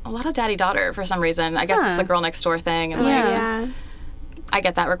do a lot of daddy-daughter for some reason. I guess Huh. it's the girl next door thing. And Yeah. like, Yeah. I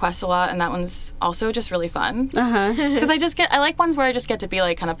get that request a lot, and that one's also just really fun. Uh huh. Because I like ones where I just get to be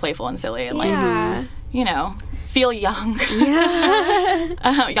like kind of playful and silly and like, Yeah. you know, feel young.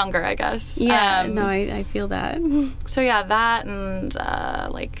 Yeah. Younger, I guess. Yeah. No, I feel that. So yeah, that and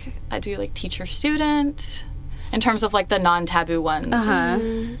like I do like teacher student in terms of like the non-taboo ones.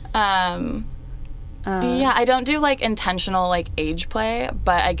 Yeah, I don't do like intentional like age play,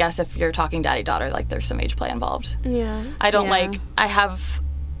 but I guess if you're talking daddy-daughter, like there's some age play involved. Yeah. I don't like,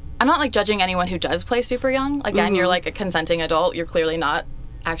 I'm not like judging anyone who does play super young. Again, you're like a consenting adult. You're clearly not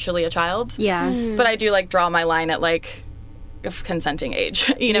actually a child. Yeah. But I do like draw my line at like of consenting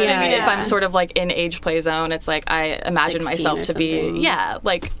age. You know what I mean? If I'm sort of like in age play zone, it's like I imagine myself to be,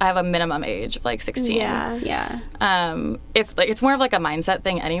 like I have a minimum age of like 16. Yeah. If like it's more of like a mindset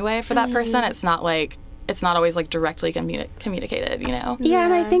thing anyway for that person. It's not like, it's not always like directly communicated, you know? Yeah,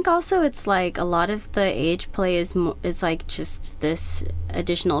 and I think also it's like a lot of the age play is like just this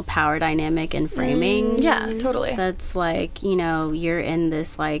additional power dynamic and framing. Yeah, totally. That's like, you know, you're in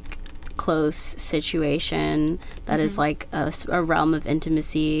this like close situation that is like a realm of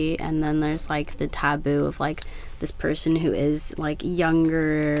intimacy, and then there's like the taboo of like this person who is like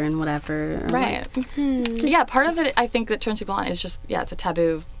younger and whatever. Right. Yeah, part of it I think that turns people on is just, it's a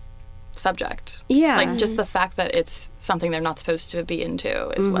taboo subject. Yeah. Like just the fact that it's something they're not supposed to be into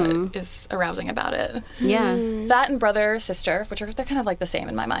is what is arousing about it. Yeah. That and brother, sister, which they're kind of like the same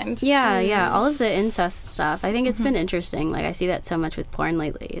in my mind. Yeah. All of the incest stuff. I think it's been interesting. Like I see that so much with porn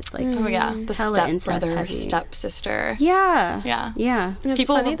lately. It's like The hella step brother, heavy. step sister. Yeah. It's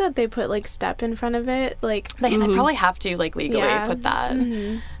People- funny that they put like step in front of it. Like They probably have to like legally put that.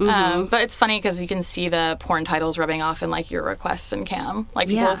 But it's funny because you can see the porn titles rubbing off in like your requests and cam. Like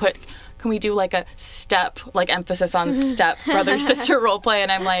people will put, can we do like a step, like emphasis on step brother sister role play,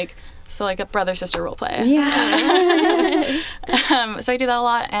 and I'm like, so like a brother sister role play. Yeah. So I do that a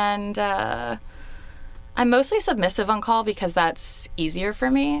lot, and I'm mostly submissive on call because that's easier for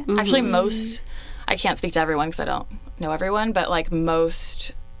me. Actually, I can't speak to everyone because I don't know everyone, but like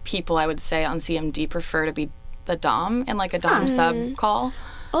most people I would say on CMD prefer to be the dom in like a dom sub call.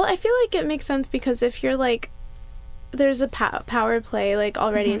 Well, I feel like it makes sense because if you're like, there's a power play like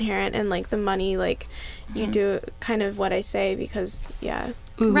already inherent in like the money, like you do kind of what I say because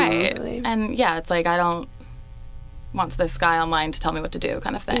Right. Really. And it's like I don't want this guy online to tell me what to do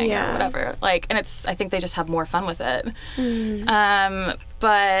kind of thing or whatever. Like, and it's, I think they just have more fun with it.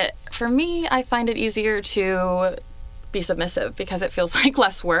 But for me, I find it easier to be submissive because it feels like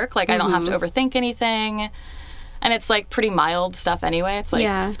less work. Like I don't have to overthink anything. And it's like pretty mild stuff anyway. It's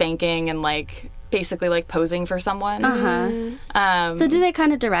like spanking and like basically like posing for someone. So do they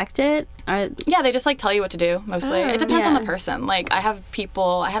kind of direct it? Yeah, they just like tell you what to do mostly. It depends on the person. Like I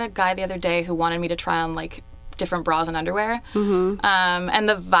had a guy the other day who wanted me to try on like different bras and underwear. And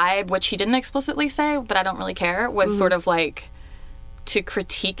the vibe, which he didn't explicitly say, but I don't really care, was sort of like to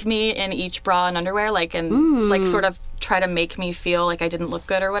critique me in each bra and underwear, like, and like sort of try to make me feel like I didn't look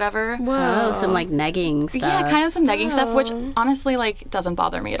good or whatever. Oh, some like negging stuff. Yeah, kind of some negging stuff, which honestly like doesn't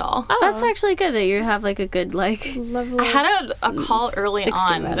bother me at all. That's actually good that you have like a good like. I had a call early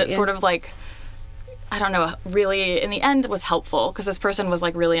on that sort of like, I don't know, really in the end was helpful because this person was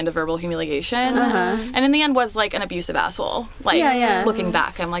like really into verbal humiliation and in the end was like an abusive asshole. Like looking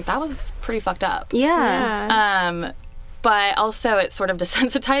back, I'm like, that was pretty fucked up. But also it sort of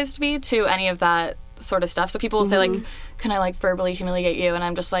desensitized me to any of that sort of stuff. So people will say like, can I like verbally humiliate you? And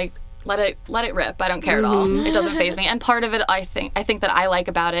I'm just like, let it rip. I don't care at all. It doesn't faze me. And part of it I think that I like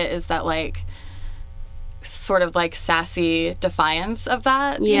about it is that like sort of like sassy defiance of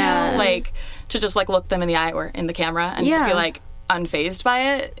that. You know? Like to just like look them in the eye or in the camera and just be like unfazed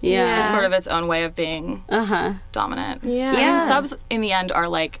by it. Is sort of its own way of being dominant. And subs in the end are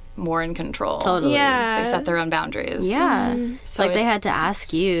like more in control. Totally. They set their own boundaries. So like they had to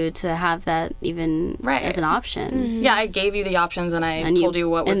ask you to have that even as an option. Yeah, I gave you the options and I told you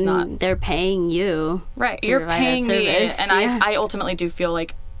what was not. They're paying you. Right. You're paying me, and I ultimately do feel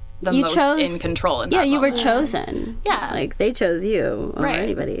like the most in control in that you moment. were chosen. Like they chose you over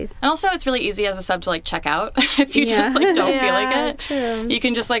anybody. And also it's really easy as a sub to like check out if you just like don't feel like it. True. You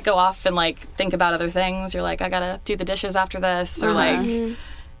can just like go off and like think about other things. You're like, I gotta do the dishes after this, or like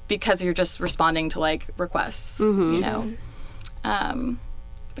because you're just responding to like requests, you know.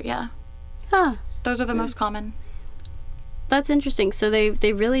 But yeah. Those are the most common. That's interesting. So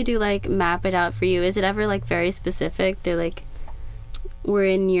they really do like map it out for you. Is it ever like very specific? They're like, we're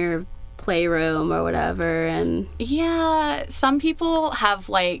in your playroom or whatever, and some people have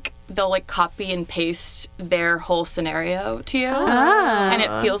like they'll like copy and paste their whole scenario to you and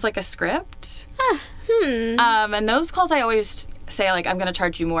it feels like a script. And those calls I always say, like, I'm going to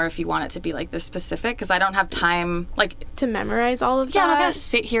charge you more if you want it to be, like, this specific, because I don't have time, like... To memorize all of that? Yeah, I'm not going to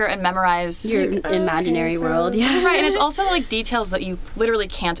sit here and memorize... Your imaginary world, yeah. Right, and it's also, like, details that you literally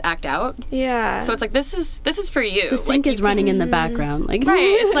can't act out. Yeah. So it's like, this is for you. The sink like, is running in the background. Like, right,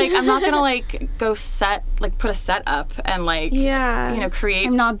 it's like, I'm not going to, like, go put a set up and, like, yeah. you know, create...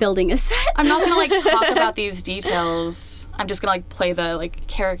 I'm not building a set. I'm not going to, like, talk about these details. I'm just going to, like, play the, like,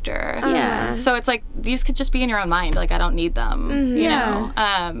 character. Yeah. So it's like, these could just be in your own mind. Like, I don't need them, you know?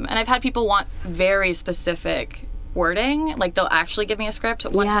 And I've had people want very specific wording. Like, they'll actually give me a script.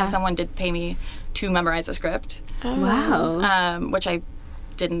 One time someone did pay me to memorize a script. Wow. Which I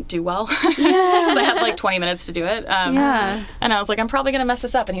didn't do well. Because I had, like, 20 minutes to do it. And I was like, I'm probably going to mess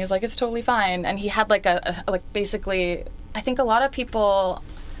this up. And he was like, it's totally fine. And he had, like, basically, I think a lot of people...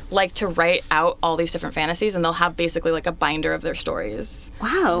 like to write out all these different fantasies, and they'll have basically like a binder of their stories.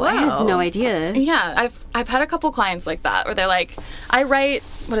 Wow. I had no idea. Yeah, I've had a couple clients like that where they're like, I write,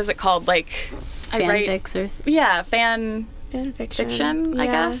 what is it called? Like, Fanfics or... Yeah, fan fiction, I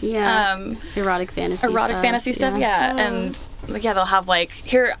guess. Yeah. Erotic fantasy stuff. Yeah. And yeah, they'll have like,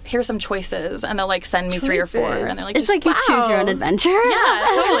 here's some choices, and they'll like send me 3 or 4, and they're like, it's like you choose your own adventure.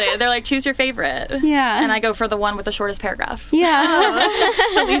 Yeah, totally. They're like, choose your favorite. Yeah. And I go for the one with the shortest paragraph. Yeah.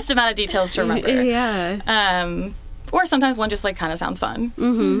 The least amount of details to remember. Yeah. Or sometimes one just like kind of sounds fun.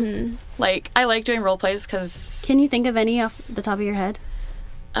 Mm-hmm. Like, I like doing role plays because... Can you think of any off the top of your head?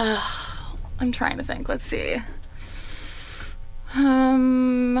 I'm trying to think. Let's see.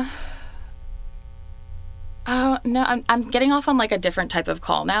 No, I'm getting off on like a different type of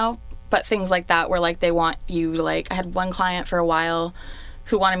call now, but things like that where like they want you to like, I had one client for a while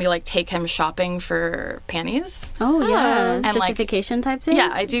who wanted me to like take him shopping for panties. Oh yeah, and sissification like, type thing. Yeah,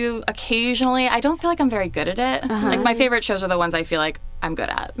 I do occasionally. I don't feel like I'm very good at it. Like my favorite shows are the ones I feel like I'm good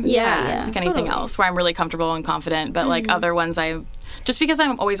at. Yeah. Like anything else where I'm really comfortable and confident, but like other ones just because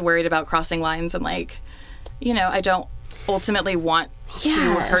I'm always worried about crossing lines and like, you know, I don't ultimately want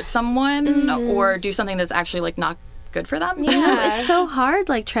to hurt someone or do something that's actually like not good for them. Yeah. No, it's so hard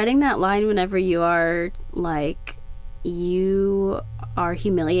like treading that line whenever you are like you are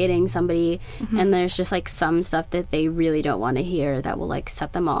humiliating somebody and there's just like some stuff that they really don't want to hear that will like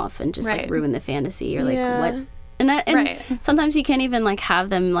set them off and just like ruin the fantasy or like what. And sometimes you can't even like have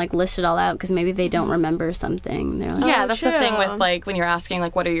them like list it all out because maybe they don't remember something. They're like, that's the thing with like when you're asking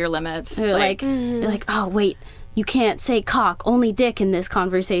like what are your limits. It's like you're like, oh wait, you can't say cock, only dick in this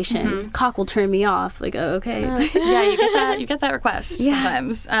conversation. Cock will turn me off. Like, oh, okay. Yeah, you get that request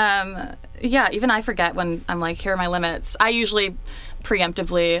sometimes. Even I forget when I'm like, here are my limits. I usually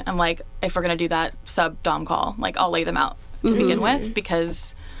preemptively, I'm like, if we're going to do that sub-dom call, like I'll lay them out to begin with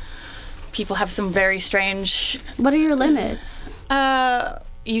because people have some very strange... What are your limits?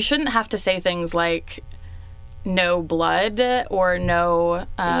 You shouldn't have to say things like no blood or no, you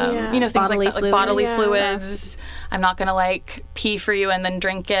know, things bodily like that, like bodily fluids. I'm not going to like pee for you and then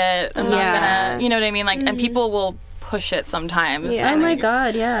drink it. I'm not going to, you know what I mean? Like, and people will push it sometimes. Oh my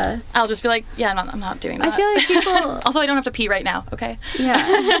God, yeah. I'll just be like, I'm not doing that. I feel like people... Also, I don't have to pee right now, okay? Yeah.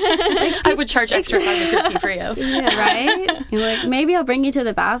 Like, I would charge extra if I was going to pee for you. Yeah. Right? You're like, maybe I'll bring you to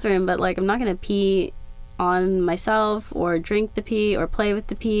the bathroom, but like, I'm not going to pee on myself or drink the pee or play with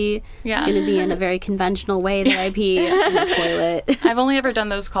the pee. Yeah. It's going to be in a very conventional way that I pee in the toilet. I've only ever done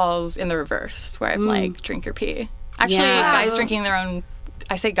those calls in the reverse where I'm like, drink your pee. Actually, guys drinking their own...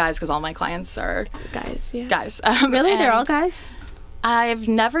 I say guys because all my clients are guys. Yeah. Guys. Really? They're all guys? I've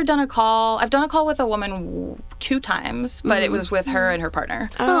never done a call. I've done a call with a woman 2 times, but it was with her and her partner.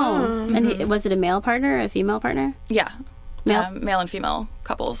 Oh. And was it a male partner or a female partner? Yeah. Male? Male and female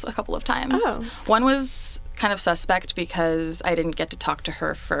couples a couple of times. Oh. One was kind of suspect because I didn't get to talk to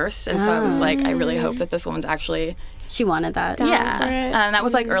her first, and so I was like, I really hope that this woman's actually... She wanted that. For it. And that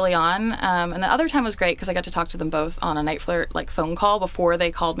was like early on. And the other time was great because I got to talk to them both on a night flirt like phone call before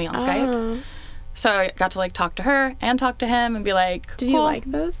they called me on Skype. So I got to like talk to her and talk to him and be like, Did you like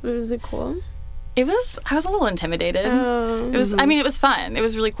this? Was it cool? I was a little intimidated. It was, I mean, it was fun. It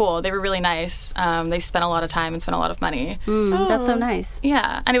was really cool. They were really nice. They spent a lot of time and spent a lot of money. That's so nice.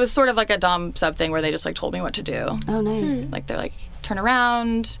 Yeah. And it was sort of like a dom sub thing where they just like told me what to do. Oh, nice. Like they're like, turn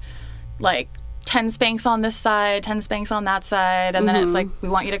around, like 10 spanks on this side, 10 spanks on that side. And then it's like, we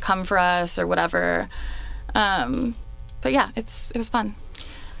want you to come for us or whatever. But yeah, it was fun.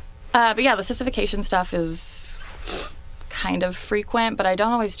 But yeah, the sissification stuff is kind of frequent, but I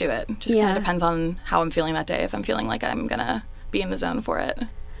don't always do it. Just kind of depends on how I'm feeling that day. If I'm feeling like I'm gonna be in the zone for it.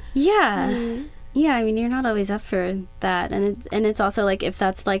 Yeah. Yeah, I mean, you're not always up for that, and it's also like if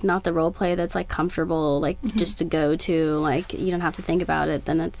that's like not the role play that's like comfortable, like just to go to, like you don't have to think about it,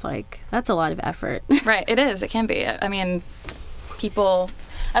 then it's like that's a lot of effort. Right, it is. It can be. I mean, people,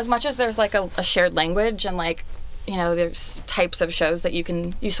 as much as there's like a shared language and like, you know, there's types of shows that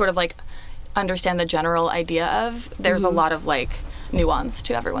you sort of like understand the general idea of, there's a lot of like nuance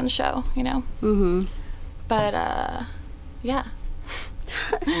to everyone's show, you know? Mm-hmm. But, yeah.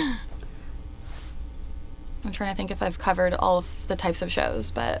 I'm trying to think if I've covered all of the types of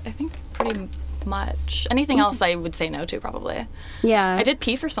shows, but I think pretty much. Anything else I would say no to, probably. Yeah. I did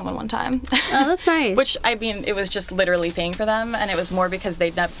pee for someone one time. Oh, that's nice. Which, I mean, it was just literally paying for them, and it was more because they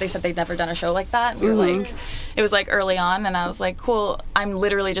said they'd never done a show like that. And we were like, it was like early on, and I was like, cool, I'm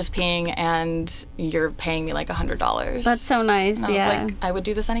literally just peeing, and you're paying me like $100. That's so nice. And I yeah. was like, I would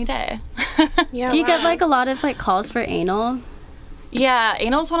do this any day. Yeah. Do you get like a lot of like calls for anal? Yeah,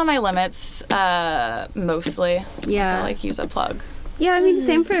 anal's one of my limits, mostly. Yeah. I like use a plug. Yeah, I mean,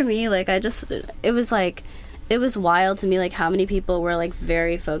 same for me. Like, it was wild to me, like, how many people were, like,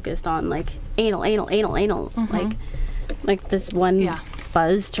 very focused on, like, anal. Like this one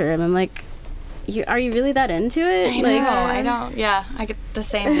buzz term. I'm like, are you really that into it? I know, I don't. Yeah, I get the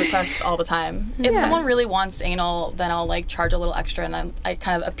same request all the time. If someone really wants anal, then I'll, like, charge a little extra, and then I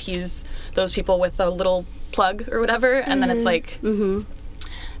kind of appease those people with a little plug or whatever, and then it's like...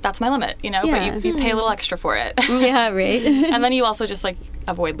 That's my limit, you know, but you pay a little extra for it. Yeah, right. And then you also just, like,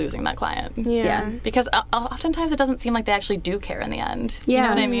 avoid losing that client. Yeah. Because oftentimes it doesn't seem like they actually do care in the end. Yeah. You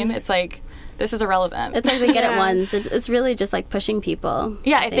know what I mean? It's like, this is irrelevant. It's like they get it once. It's really just, like, pushing people.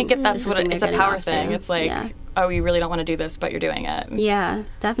 Yeah, I think that's what it's a power after. thing. It's like, oh, you really don't want to do this, but you're doing it. Yeah,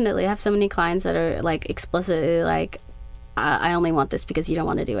 definitely. I have so many clients that are, like, explicitly like, I only want this because you don't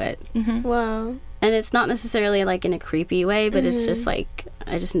want to do it. Mm-hmm. Wow. And it's not necessarily like in a creepy way, but it's just like,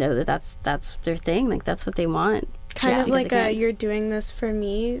 I just know that that's their thing. Like, that's what they want. Kind of like you're doing this for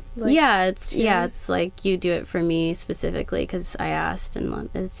me. Like, it's like you do it for me specifically because I asked, and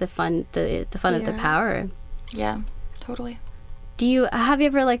it's the fun of the power. Yeah, totally. Have you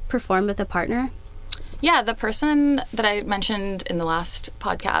ever like performed with a partner? Yeah, the person that I mentioned in the last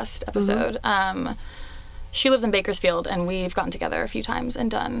podcast episode, she lives in Bakersfield, and we've gotten together a few times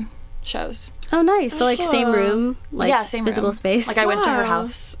and done shows. Oh, nice. So, like, same room? Like, same physical room. space? Like, I went to her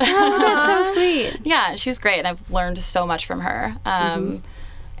house. Oh, that's so sweet. Yeah, she's great, and I've learned so much from her.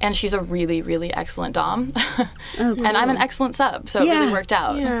 And she's a really, really excellent dom. Oh, cool. And I'm an excellent sub, so it really worked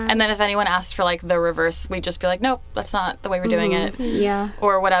out. Yeah. And then if anyone asked for, like, the reverse, we'd just be like, nope, that's not the way we're doing it. Yeah.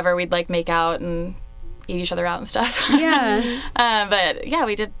 Or whatever, we'd, like, make out and eat each other out and stuff. Yeah. But, yeah,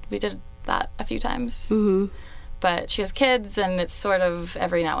 we did that a few times. But she has kids, and it's sort of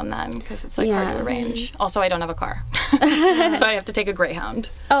every now and then because it's like hard to arrange. Also, I don't have a car, so I have to take a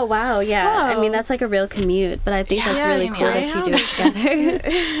Greyhound. Oh wow, yeah. Wow. I mean, that's like a real commute, but I think that's really cool that you do it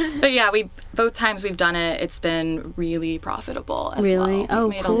together. But yeah, both times we've done it, it's been really profitable as Really? well.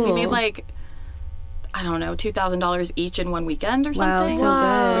 Oh, cool. We made like, I don't know, $2,000 each in one weekend or Wow, something. so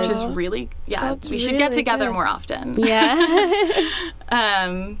good. Which is really, That's we should get really together good. more often. Yeah.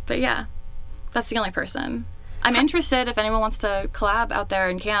 But yeah, that's the only person. I'm interested if anyone wants to collab out there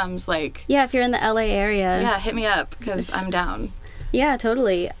in cams, like... Yeah, if you're in the LA area. Yeah, hit me up, because I'm down. Yeah,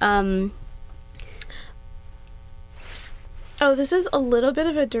 totally. Oh, this is a little bit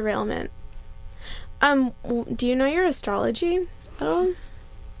of a derailment. Do you know your astrology at all?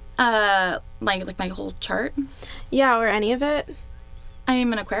 Like my whole chart? Yeah, or any of it?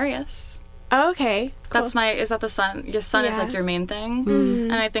 I'm an Aquarius. Oh, okay. Cool. That's is that the sun? Your sun is like your main thing.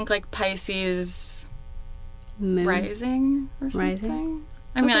 And I think like Pisces... Moon. Rising or something.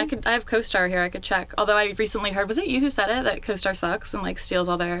 I mean, I have CoStar here. I could check. Although I recently heard, was it you who said it, that CoStar sucks and like steals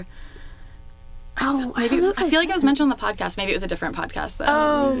all their... Oh, I feel like it was mentioned on the podcast. Maybe it was a different podcast though.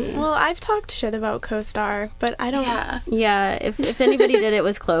 Oh, well, I've talked shit about CoStar, but I don't... Yeah, if anybody did, it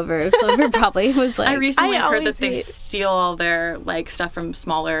was Clover. Clover probably was like... I recently heard that always they hate- steal all their like stuff from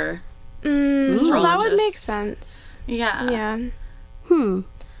smaller well, that would make astrologists. sense. Yeah. Yeah.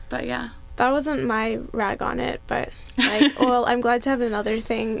 But yeah. That wasn't my rag on it, but, like, well, I'm glad to have another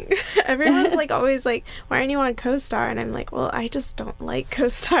thing. Everyone's, like, always like, why aren't you on CoStar? And I'm like, well, I just don't like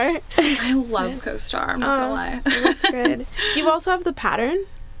CoStar. I love CoStar, I'm not gonna lie. That's good. Do you also have the pattern?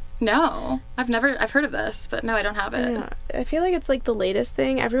 No. I've heard of this, but no, I don't have it. Yeah. I feel like it's, like, the latest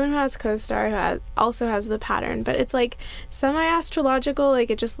thing. Everyone who has CoStar also has the pattern, but it's, like, semi-astrological.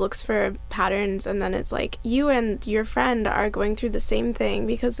 Like, it just looks for patterns, and then it's, like, you and your friend are going through the same thing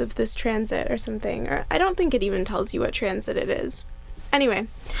because of this transit or something. Or I don't think it even tells you what transit it is. Anyway.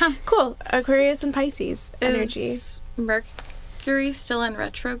 Cool. Aquarius and Pisces energy. Is Mercury still in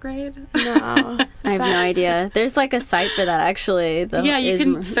retrograde? No. I have no idea. There's like a site for that actually. Yeah, you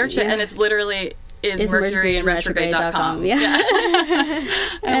can search it, and it's literally is mercuryinretrograde.com. Yeah.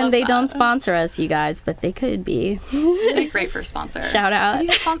 And they don't sponsor us, you guys, but they could be. It'd be great for a sponsor. Shout out.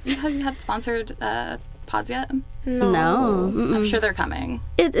 Have you had sponsored pods yet? No. I'm sure they're coming.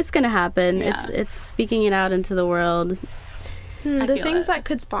 It's going to happen. Yeah. It's speaking it out into the world. The feel things it. that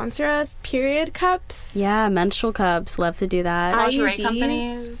could sponsor us, period cups. Yeah, menstrual cups. Love to do that. Lingerie IUDs.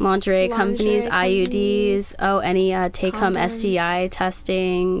 companies. Lingerie companies, Lingerie IUDs. Oh, any take-home Condoms. STI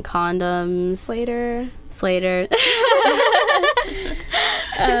testing, condoms. Later. Slater.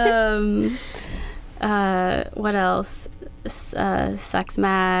 What else? Sex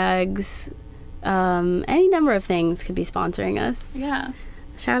mags. Any number of things could be sponsoring us. Yeah.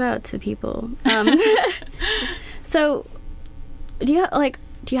 Shout out to people. So, do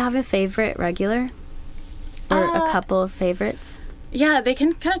you have a favorite regular, or a couple of favorites? Yeah, they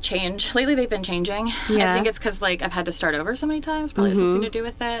can kind of change. Lately, they've been changing. Yeah. I think it's because, like, I've had to start over so many times. Probably has something to do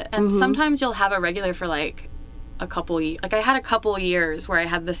with it. And sometimes you'll have a regular for, like, a couple... Like, I had a couple years where I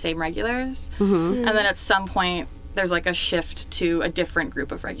had the same regulars. And then at some point, there's, like, a shift to a different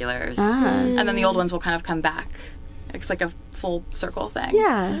group of regulars. And then the old ones will kind of come back. It's like a full circle thing.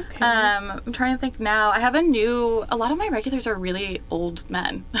 Yeah. I'm trying to think now. I have a lot of my regulars are really old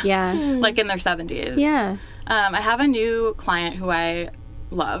men. Yeah. Like in their 70s. Yeah. I have a new client who I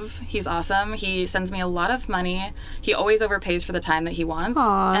love. He's awesome. He sends me a lot of money. He always overpays for the time that he wants.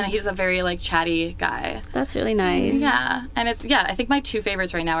 Aw. And he's a very, like, chatty guy. That's really nice. Yeah. And I think my two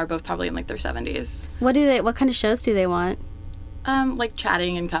favorites right now are both probably in, like, their 70s. What kind of shows do they want? Like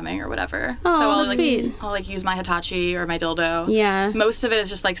chatting and coming or whatever. Oh, so I'll that's like sweet. I'll like use my Hitachi or my dildo. Yeah. Most of it is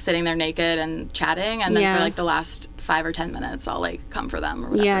just like sitting there naked and chatting, and then Yeah. for like the last 5 or 10 minutes, I'll like come for them or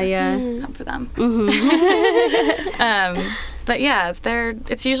whatever. Yeah. Come for them. But yeah,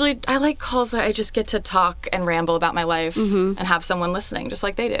 it's usually I like calls that I just get to talk and ramble about my life and have someone listening, just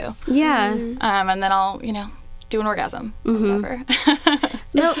like they do. Yeah. And then I'll do an orgasm or whatever.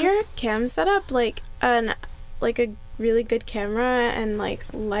 Is your cam setup like a really good camera and like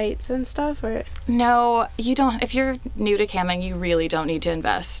lights and stuff, or No, you don't. If you're new to camming, you really don't need to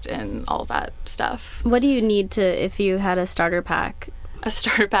invest in all that stuff. What do you need if you had a starter pack? A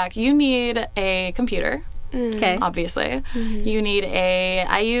starter pack, you need a computer, Okay. obviously. You need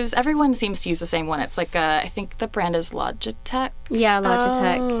everyone seems to use the same one. It's like I think the brand is Logitech. Yeah,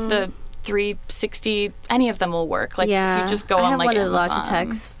 Logitech. Oh. The 360, any of them will work. Like Yeah. if you just go I on have like one Amazon. of the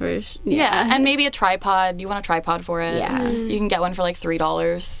Logitechs for Yeah, and maybe a tripod. You want a tripod for it. Yeah. You can get one for like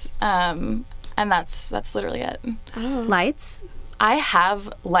 $3. And that's literally it. lights. I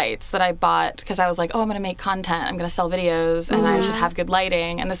have lights that I bought because I was like, oh, I'm going to make content. I'm going to sell videos and I should have good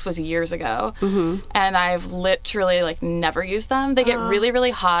lighting. And this was years ago. And I've literally like never used them. They get really,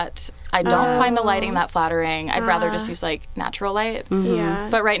 really hot. I don't find the lighting that flattering. I'd rather just use like natural light. yeah.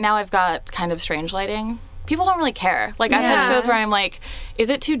 But right now I've got kind of strange lighting. People don't really care. Like I've had shows where I'm like, is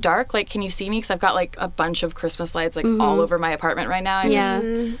it too dark? Like, can you see me? Because I've got like a bunch of Christmas lights like all over my apartment right now.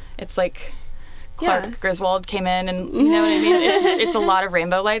 It's like Clark Griswold came in, and you know what I mean? It's a lot of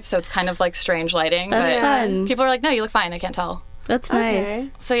rainbow lights, so it's kind of like strange lighting. That's but fun. people are like, no, you look fine. I can't tell. That's Okay. nice.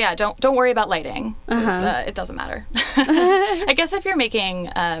 So yeah, don't worry about lighting. 'Cause, it doesn't matter. I guess if you're making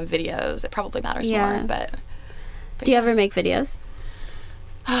videos, it probably matters Yeah. more. But Do you ever make videos?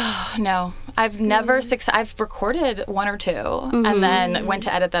 no, I've never I've recorded one or two, and then went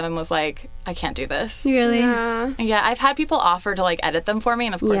to edit them and was like, I can't do this. Really? Yeah. Yeah, I've had people offer to like edit them for me,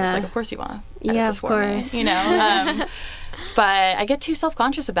 and of course Yeah. it's like, of course you want to edit Yeah, this of for course. me, you know. But I get too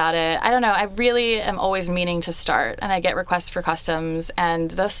self-conscious about it. I don't know. I really am always meaning to start, and I get requests for customs.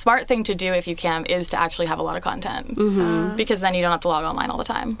 And the smart thing to do if you can is to actually have a lot of content, because then you don't have to log online all the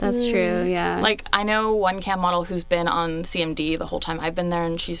time. That's true. Yeah. Like I know one cam model who's been on CMD the whole time I've been there,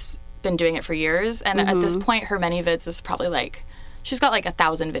 and she's been doing it for years. And at this point, her ManyVids is probably like, she's got like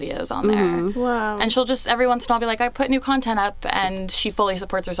 1,000 videos on there. Wow. And she'll just every once in a while be like, I put new content up, and she fully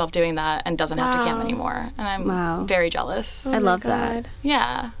supports herself doing that and doesn't have to cam anymore. And I'm very jealous. I love that.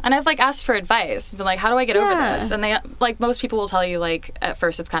 Yeah. And I've like asked for advice, been like, how do I get over Yeah. this? And they like most people will tell you like at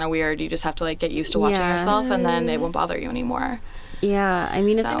first it's kind of weird. You just have to like get used to watching Yeah. yourself, and then it won't bother you anymore. Yeah. I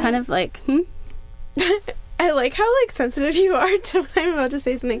mean, it's So- kind of like, I like how like sensitive you are to when I'm about to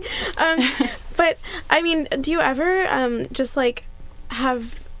say something. But I mean, do you ever just like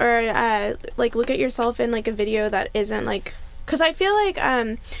have or like look at yourself in like a video that isn't like, because I feel like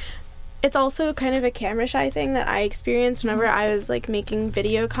it's also kind of a camera shy thing that I experienced whenever I was like making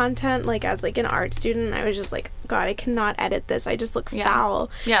video content, like as like an art student. I was just like, God, I cannot edit this. I just look foul.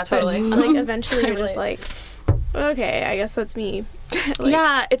 Yeah, totally. But, like eventually you're just relate. like, okay, I guess that's me. Like,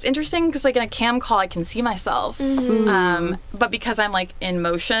 yeah, it's interesting because like in a cam call I can see myself, but because I'm like in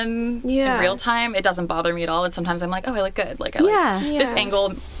motion in real time, it doesn't bother me at all. And sometimes I'm like, oh, I look good. Like I like this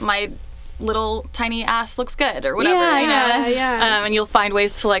angle, my little tiny ass looks good or whatever. And you'll find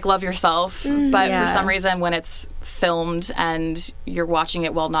ways to like love yourself, but for some reason when it's filmed and you're watching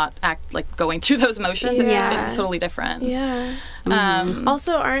it while not going through those motions, it's totally different.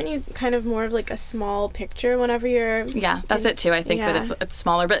 Also, aren't you kind of more of like a small picture whenever you're that's it too. I think that it's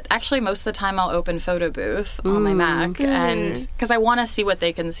smaller, but actually most of the time I'll open Photo Booth on my Mac and because I want to see what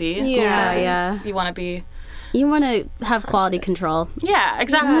they can see. You want to be You want to have quality control. Yeah,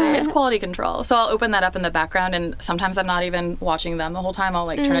 exactly. It's quality control. So I'll open that up in the background, and sometimes I'm not even watching them the whole time. I'll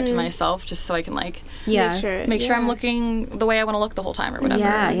like turn it to myself just so I can like make sure I'm looking the way I want to look the whole time or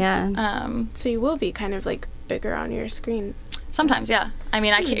whatever. So you will be kind of like bigger on your screen. Sometimes, yeah. I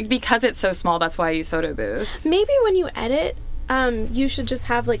mean, I can't, because it's so small. That's why I use Photo Booth. Maybe when you edit, you should just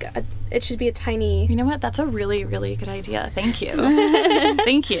have like it should be a tiny. You know what? That's a really, really good idea. Thank you.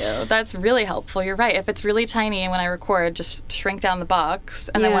 Thank you. That's really helpful. You're right. If it's really tiny and when I record, just shrink down the box,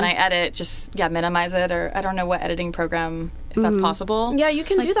 and then when I edit, just minimize it. Or I don't know what editing program, if that's possible. Yeah, you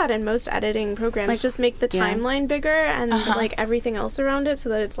can do that in most editing programs. Like, just make the timeline bigger and like everything else around it so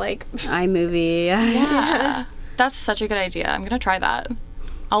that it's like iMovie. Yeah. That's such a good idea. I'm gonna try that.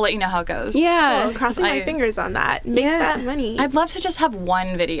 I'll let you know how it goes. Yeah. Well, crossing my fingers on that. Make that money. I'd love to just have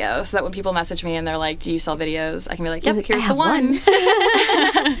one video so that when people message me and they're like, do you sell videos? I can be like, yep, here's the one.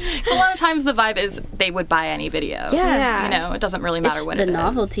 So a lot of times the vibe is they would buy any video. Yeah. You know, it doesn't really matter what it is. It's the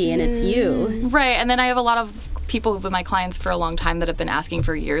novelty and it's you. Right. And then I have a lot of people who've been my clients for a long time that have been asking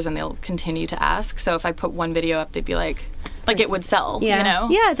for years and they'll continue to ask. So if I put one video up, they'd be like it would sell, you know?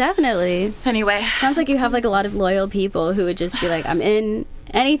 Yeah, definitely. Anyway. Sounds like you have like a lot of loyal people who would just be like, I'm in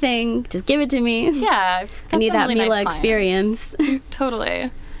anything, just give it to me. Yeah. I need that really Mila experience.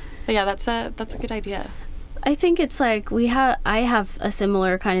 Totally. But yeah, that's a good idea. I think it's like I have a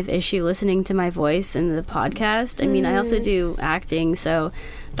similar kind of issue listening to my voice in the podcast. I mean, I also do acting, so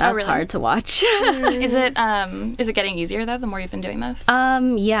that's hard to watch. Is it getting easier though the more you've been doing this?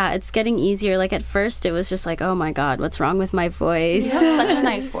 Yeah, it's getting easier. Like at first it was just like, oh my god, what's wrong with my voice? You have such a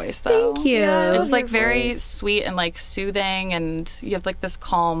nice voice though. Thank you. Yeah, it's like very sweet and like soothing, and you have like this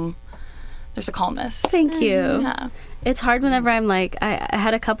calm. There's a calmness. Thank you. Yeah. It's hard whenever I'm like, I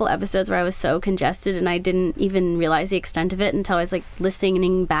had a couple episodes where I was so congested and I didn't even realize the extent of it until I was like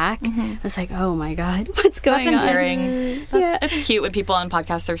listening back. I was like, oh my god, what's going on? That's endearing. It's cute when people on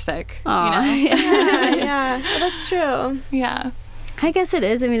podcasts are sick. Aww. You know? Yeah, that's true. Yeah. I guess it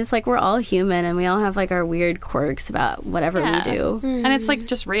is. I mean, it's like we're all human and we all have like our weird quirks about whatever we do. And it's like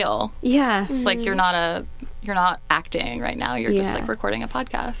just real. Yeah. It's like you're not acting right now. You're just like recording a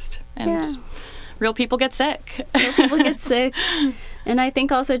podcast. And real people get sick. Real people get sick. And I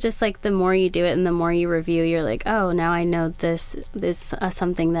think also just like the more you do it and the more you review, you're like, oh, now I know this is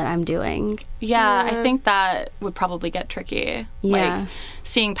something that I'm doing. Yeah, I think that would probably get tricky. Yeah. Like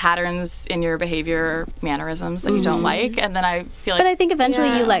seeing patterns in your behavior, mannerisms that you don't like. And then I feel like... But I think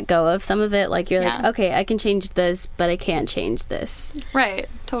eventually you let go of some of it. Like you're like, okay, I can change this, but I can't change this. Right,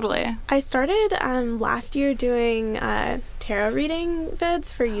 totally. I started last year doing tarot reading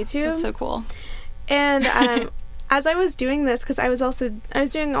vids for YouTube. That's so cool. And as I was doing this, because I was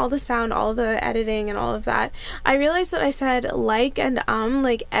doing all the sound, all the editing and all of that, I realized that I said like and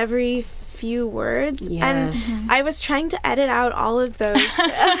like every few words. Yes. And I was trying to edit out all of those.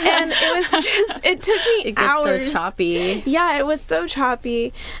 And it took me hours. It gets so choppy. Yeah, it was so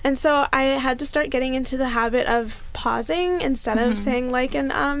choppy. And so I had to start getting into the habit of pausing instead of saying like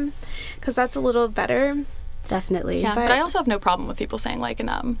and because that's a little better. Definitely. Yeah, but I also have no problem with people saying like and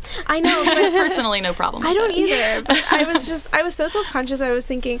I know, but personally no problem. I don't either. But I was so self-conscious. I was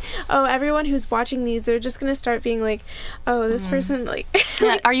thinking, oh, everyone who's watching these, they're just gonna start being like, oh, this person like.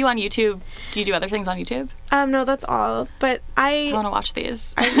 Yeah. Are you on YouTube? Do you do other things on YouTube? No, that's all. But I want to watch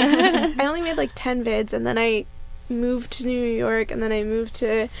these. I only made like 10 vids, and then I moved to New York, and then I moved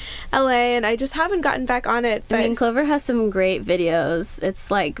to LA, and I just haven't gotten back on it. But I mean, Clover has some great videos. It's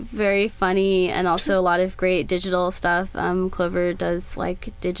like very funny and also a lot of great digital stuff. Clover does like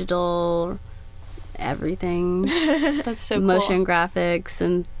digital everything. That's so motion graphics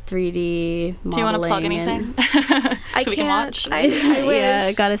and 3D modeling. Do you want to plug anything? I we can't. can watch. I wish.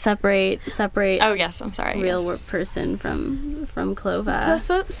 Yeah, gotta separate. Oh yes, I'm sorry. Real person from Clover. Plus,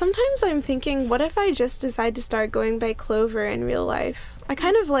 so sometimes I'm thinking, what if I just decide to start going by Clover in real life? I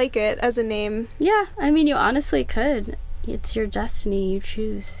kind of like it as a name. Yeah, I mean, you honestly could. It's your destiny. You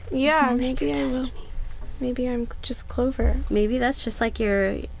choose. Yeah, maybe I will. Maybe I'm just Clover. Maybe that's just like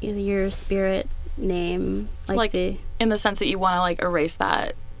your spirit name? Like in the sense that you want to like erase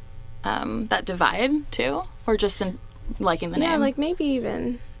that that divide too, or just in liking the name? Yeah, like maybe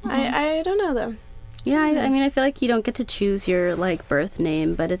even. I don't know though. Yeah, I mean, I feel like you don't get to choose your like birth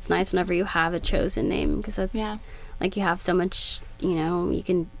name, but it's nice whenever you have a chosen name because that's like you have so much, you know,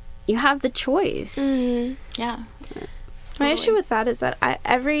 you have the choice. Mm-hmm. Yeah. My issue with that is that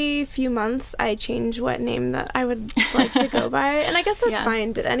every few months I change what name that I would like to go by, and I guess that's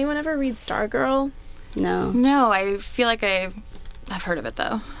fine. Did anyone ever read Stargirl? No, I feel like I've heard of it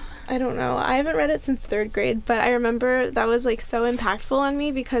though. I don't know. I haven't read it since 3rd grade, but I remember that was like so impactful on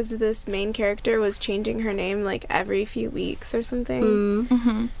me because this main character was changing her name like every few weeks or something.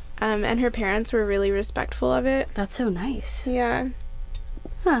 Mm-hmm. And her parents were really respectful of it. That's so nice. Yeah.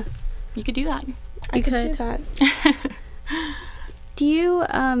 Huh. You could do that. I could do that. Do you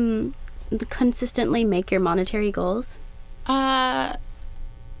consistently make your monetary goals? I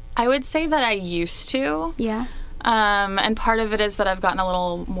would say that I used to. Yeah. And part of it is that I've gotten a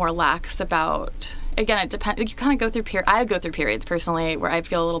little more lax about, again, it depends. You kind of go through I go through periods personally where I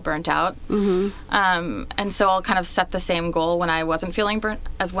feel a little burnt out. Mm-hmm. And so I'll kind of set the same goal when I wasn't feeling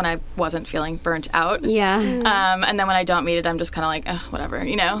burnt out. Yeah. And then when I don't meet it, I'm just kind of like, whatever,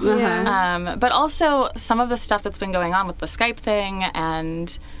 you know? Uh-huh. But also some of the stuff that's been going on with the Skype thing,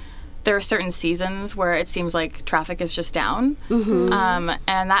 and there are certain seasons where it seems like traffic is just down. Mm-hmm.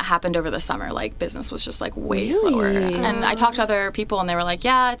 And that happened over the summer. Like business was just like way slower. And I talked to other people and they were like,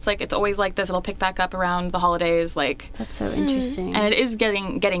 yeah, it's always like this. It'll pick back up around the holidays. Like, that's so interesting. And it is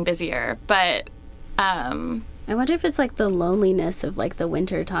getting busier. But I wonder if it's like the loneliness of like the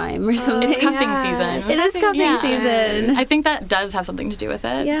winter time or something. It's cuffing season. It is cuffing season. I think that does have something to do with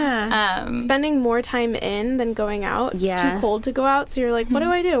it. Yeah. Spending more time in than going out. It's Yeah. too cold to go out, so you're like, what do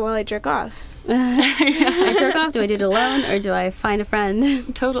I do? Well, I jerk off. I jerk off. Do I do it alone or do I find a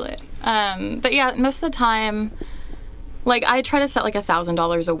friend? Totally. But yeah, most of the time, like I try to set like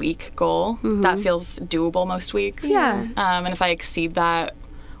 $1,000 a week goal. Mm-hmm. That feels doable most weeks. Yeah. And if I exceed that,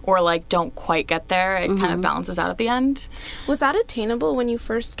 or like don't quite get there, it kind of balances out at the end. Was that attainable when you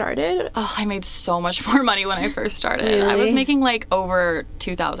first started? Oh, I made so much more money when I first started. Really? I was making like over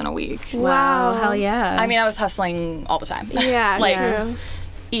 $2,000 a week. Wow. Hell yeah. I mean, I was hustling all the time. Yeah, like true.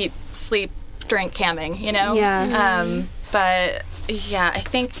 eat, sleep, drink, camming, you know? Yeah. But yeah, I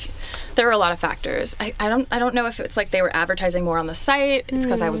think there were a lot of factors. I don't know if it's like they were advertising more on the site. It's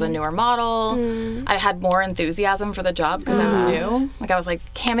because I was a newer model. I had more enthusiasm for the job because I was new. Like I was like,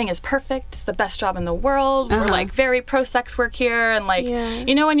 camming is perfect. It's the best job in the world. We're like very pro sex work here. And like,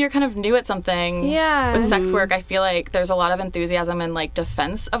 you know, when you're kind of new at something with sex work, I feel like there's a lot of enthusiasm and like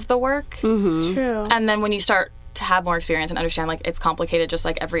defense of the work. Mm-hmm. True. And then when you start to have more experience and understand like it's complicated just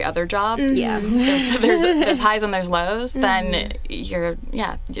like every other job. Yeah. There's highs and there's lows, then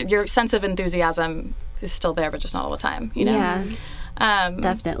your sense of enthusiasm is still there, but just not all the time, you know? Yeah.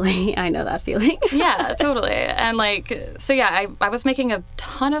 Definitely. I know that feeling. Yeah, totally. And like, so yeah, I was making a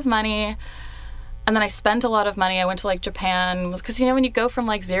ton of money. And then I spent a lot of money. I went to like Japan because, you know, when you go from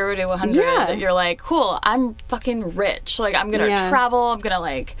like 0 to 100, you're like, cool, I'm fucking rich. Like I'm going to travel. I'm going to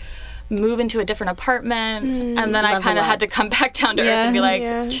like move into a different apartment. And then I kind of had to come back down to earth and be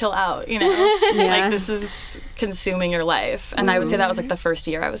like, chill out, you know? Like this is consuming your life. And I would say that was like the first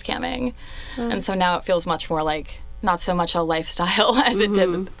year I was camming. And so now it feels much more like not so much a lifestyle as it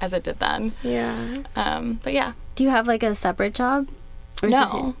did then. Yeah. But yeah. Do you have like a separate job? Or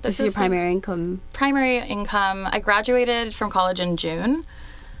No. This is your primary income? Primary income. I graduated from college in June.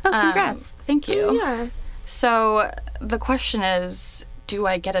 Oh, congrats. Thank you. Yeah. So the question is, do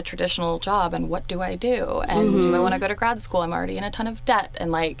I get a traditional job and what do I do? And do I want to go to grad school? I'm already in a ton of debt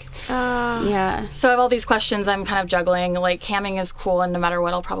and like... yeah. So I have all these questions I'm kind of juggling. Like camming is cool and no matter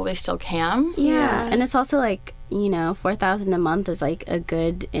what, I'll probably still cam. Yeah. And it's also like, you know, $4,000 a month is like a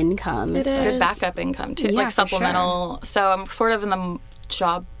good income. It is. Good backup income too, Yeah, like for supplemental. So I'm sort of in the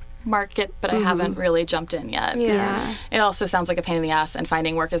job market, but I haven't really jumped in yet. Yeah. It also sounds like a pain in the ass and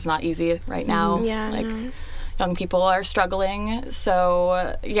finding work is not easy right now. Yeah, Like no. young people are struggling.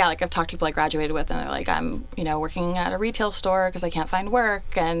 So yeah, like I've talked to people I graduated with and they're like, I'm, you know, working at a retail store because I can't find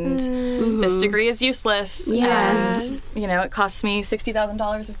work and this degree is useless. Yeah. And, you know, it costs me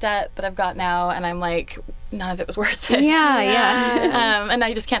 $60,000 of debt that I've got now. And I'm like, none of it was worth it. Yeah. And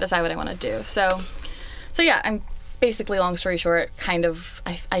I just can't decide what I want to do. So yeah, I'm basically, long story short,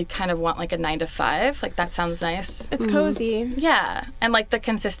 I kind of want like a 9 to 5. Like that sounds nice. It's cozy. Yeah. And like the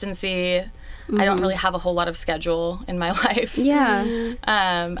consistency, I don't really have a whole lot of schedule in my life. Yeah.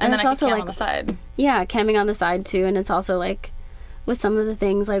 And then it's I also can cam like on the side. Yeah, camming on the side too, and it's also like with some of the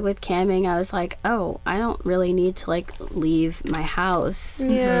things, like with camming, I was like, oh, I don't really need to like leave my house.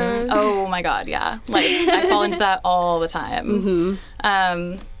 Yeah. Oh my God, yeah. Like I fall into that all the time.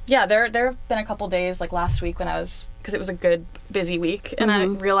 Yeah, there have been a couple days like last week when because it was a good busy week, and I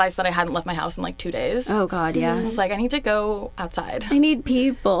realized that I hadn't left my house in like 2 days. Oh God, yeah. I was like, I need to go outside. I need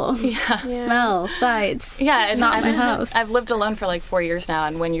people. Yeah. Smell, sights. Yeah, and not my house. I've lived alone for like 4 years now,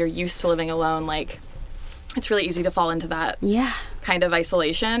 and when you're used to living alone, like it's really easy to fall into that kind of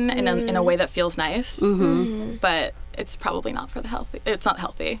isolation in a way that feels nice. But it's probably not for the healthy. It's not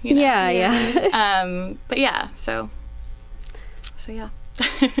healthy. You know? Yeah. But yeah, so yeah.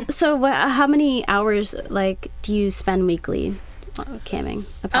 So how many hours like do you spend weekly camming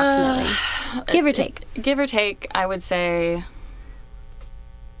approximately? Give or take. Give or take, I would say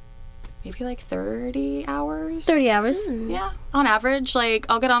maybe like 30 hours. 30 hours? Yeah, on average. Like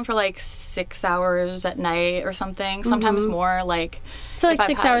I'll get on for like 6 hours at night or something, sometimes more. Like so like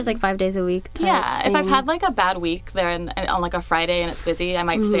 6 hours like 5 days a week type yeah, thing. if I've had like a bad week there and on like a Friday and it's busy, I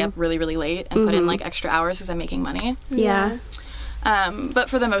might stay up really, really late and put in like extra hours because I'm making money. Yeah. But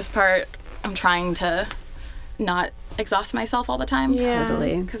for the most part, I'm trying to not exhaust myself all the time. Yeah.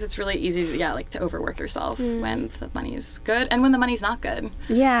 Totally. Because it's really easy to overwork yourself when the money's good and when the money's not good.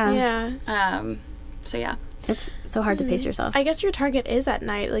 Yeah. So yeah. It's so hard to pace yourself. I guess your target is at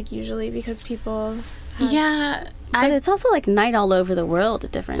night, like usually because people have... Yeah. But it's also like night all over the world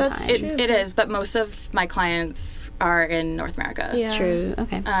at different That's times. true. It is, but most of my clients are in North America. Yeah. True.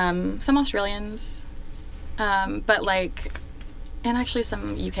 Okay. Some Australians, but like, and actually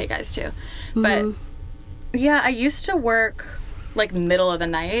some UK guys too. But yeah, I used to work like middle of the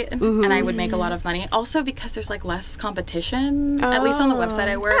night and I would make a lot of money. Also because there's like less competition, at least on the website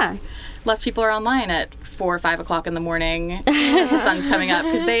I work. Yeah. Less people are online at 4 or 5 o'clock in the morning as the sun's coming up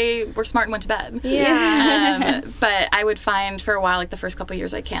because they were smart and went to bed. Yeah. But I would find for a while, like the first couple of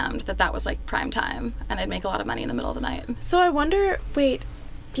years I cammed, that was like prime time and I'd make a lot of money in the middle of the night. So I wonder, wait,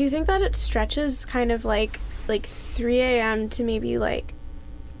 do you think that it stretches kind of like 3 a.m. to maybe like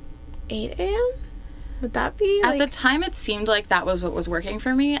 8 a.m.? Would that be At the time, it seemed like that was what was working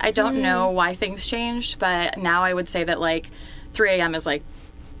for me. I don't know why things changed, but now I would say that like 3 a.m. is like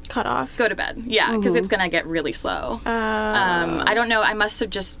cut off? go to bed. Yeah, because it's going to get really slow. I don't know. I must have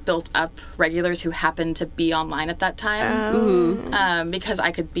just built up regulars who happened to be online at that time because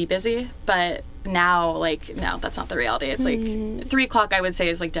I could be busy. But now, like, no, that's not the reality. It's like 3 o'clock, I would say,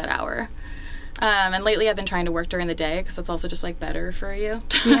 is like dead hour. And lately I've been trying to work during the day because that's also just like better for you.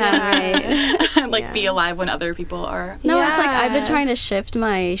 Yeah, right. And like be alive when other people are. No, it's like I've been trying to shift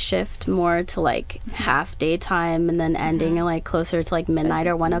my shift more to like half daytime and then ending at like closer to like midnight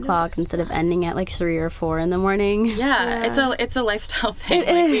or 1 o'clock instead of ending at like 3 or 4 in the morning. Yeah. It's a lifestyle thing. It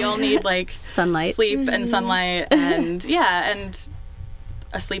like is. we all need like Sunlight. sleep and sunlight and and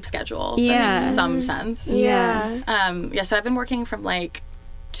a sleep schedule that makes some sense. Yeah. So I've been working from like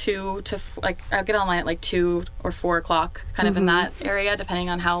 2 to like I'll get online at like 2 or 4 o'clock kind of in that area depending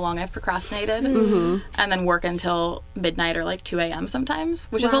on how long I've procrastinated and then work until midnight or like 2 a.m. sometimes,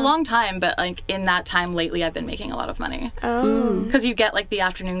 which is a long time, but like in that time lately I've been making a lot of money because you get like the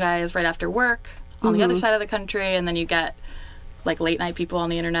afternoon guys right after work on the other side of the country, and then you get like late night people on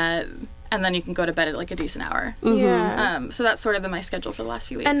the internet, and then you can go to bed at like a decent hour. Yeah. So that's sort of been my schedule for the last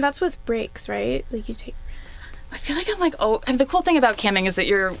few weeks. And that's with breaks, right? Like you take breaks. I feel like I'm like, and the cool thing about camming is that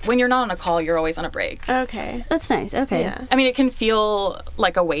when you're not on a call, you're always on a break. Okay. That's nice. Okay. Yeah. I mean, it can feel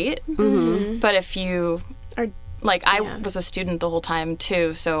like a wait, but if you like, I was a student the whole time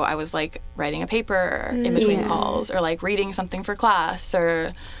too, so I was like writing a paper in between calls or like reading something for class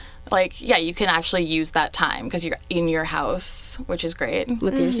or like, you can actually use that time because you're in your house, which is great.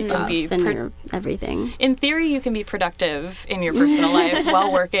 With your stuff and your everything. In theory, you can be productive in your personal life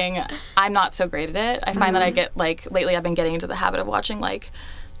while working. I'm not so great at it. I find that I get like, lately I've been getting into the habit of watching like,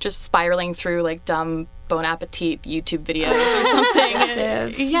 just spiraling through like dumb Bon Appetit YouTube videos or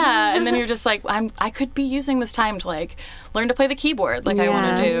something. Yeah, and then you're just like, I could be using this time to like learn to play the keyboard like I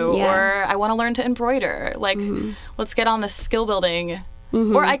want to do, or I want to learn to embroider. Like, let's get on this skill building.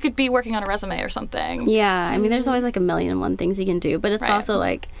 Or I could be working on a resume or something. Yeah, I mean, there's always like a million and one things you can do, but it's also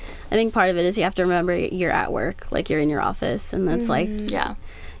like, I think part of it is you have to remember you're at work, like you're in your office, and that's like,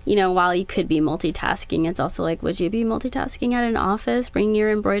 you know, while you could be multitasking, it's also like, would you be multitasking at an office, bringing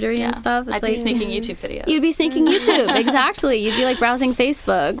your embroidery and stuff? It's I'd like, be sneaking YouTube videos. You'd be sneaking YouTube, exactly. You'd be like browsing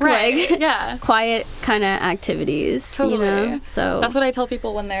Facebook, Right, like yeah. quiet kind of activities. Totally. You know? So that's what I tell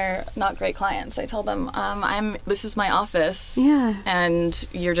people when they're not great clients. I tell them, this is my office, and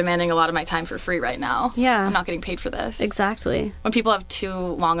you're demanding a lot of my time for free right now. Yeah. I'm not getting paid for this. Exactly. When people have too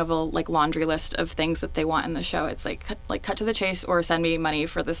long of a like laundry list of things that they want in the show, it's like cut to the chase or send me money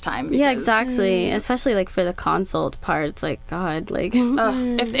for this time. Yeah, exactly. Especially like for the consult part, it's like, God, like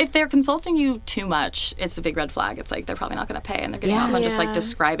if they're consulting you too much, it's a big red flag. It's like they're probably not going to pay, and they're getting off on just like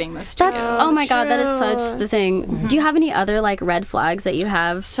describing this to that's you. oh my God, that is such the thing. Do you have any other like red flags that you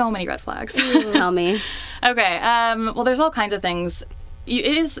have? So many red flags. Tell me. Okay. Well, there's all kinds of things.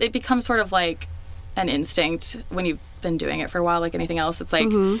 It becomes sort of like an instinct when you've been doing it for a while, like anything else. It's like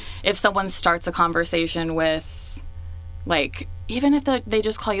if someone starts a conversation with, like, even if they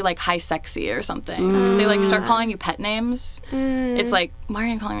just call you like hi sexy or something, they like start calling you pet names. It's like, why are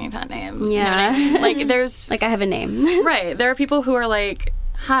you calling me pet names? Yeah. You know what I mean? Like there's like I have a name. right. There are people who are like,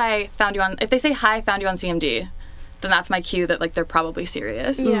 hi, found you on. If they say hi, found you on CMD, then that's my cue that like they're probably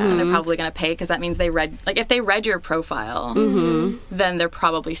serious and they're probably gonna pay, because that means they read, like if they read your profile, then they're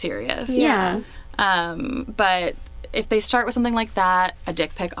probably serious. Yeah. But if they start with something like that, a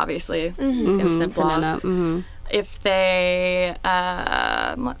dick pic, obviously, is instant block. If they,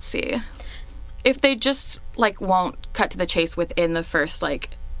 let's see, if they just like won't cut to the chase within the first like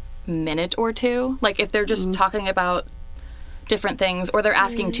minute or two, like if they're just talking about different things, or they're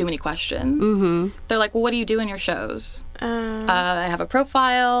asking too many questions, they're like, well, what do you do in your shows? I have a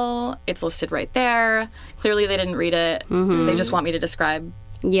profile, it's listed right there. Clearly they didn't read it. They just want me to describe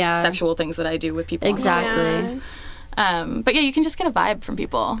sexual things that I do with people. Exactly. But yeah, you can just get a vibe from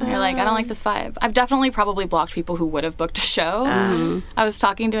people. You're like, I don't like this vibe. I've definitely probably blocked people who would have booked a show. I was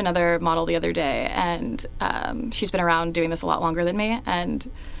talking to another model the other day, and she's been around doing this a lot longer than me,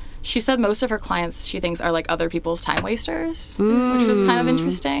 and she said most of her clients she thinks are like other people's time wasters, which was kind of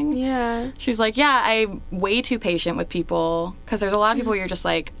interesting. Yeah. She's like, yeah, I'm way too patient with people, because there's a lot of people where you're just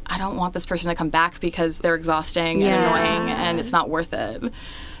like, I don't want this person to come back because they're exhausting and annoying and it's not worth it.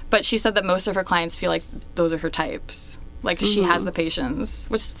 But she said that most of her clients feel like those are her types. Like she has the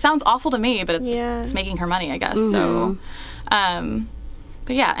patience, which sounds awful to me, but it's making her money, I guess. So,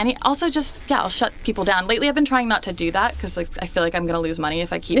 but yeah, also just I'll shut people down. Lately, I've been trying not to do that, because like I feel like I'm gonna lose money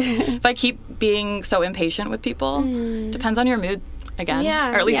if I keep being so impatient with people. Depends on your mood again,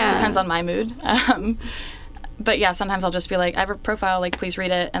 or at least it depends on my mood. But yeah, sometimes I'll just be like, I have a profile, like please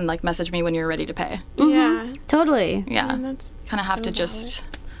read it and like message me when you're ready to pay. Yeah. Totally. Yeah, That's kind of have to just,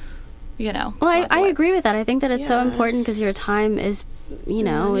 you know. Well, I agree with that. I think that it's so important, because your time is, you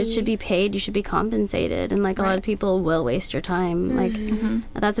know, it should be paid. You should be compensated. And like a lot of people will waste your time. Like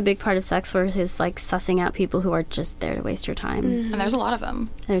that's a big part of sex work, is like sussing out people who are just there to waste your time. And there's a lot of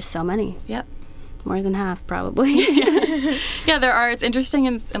them. There's so many. Yep. More than half, probably. Yeah, there are. It's interesting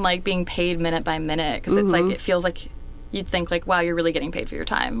in like being paid minute by minute, because it's like it feels like you'd think like, wow, you're really getting paid for your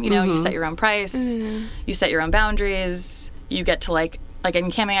time. You know, you set your own price, you set your own boundaries, you get to like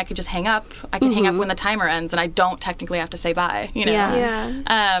in camming, I could just hang up. I can hang up when the timer ends, and I don't technically have to say bye. You know.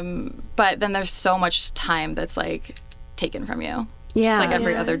 Yeah. But then there's so much time that's like taken from you. Yeah. Just like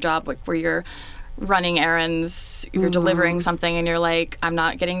every other job, like where you're running errands, you're delivering something, and you're like, I'm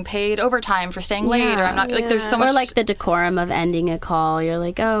not getting paid overtime for staying late, or I'm not like, there's so much. Or like the decorum of ending a call. You're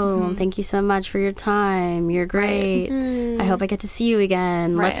like, oh, thank you so much for your time. You're great. I hope I get to see you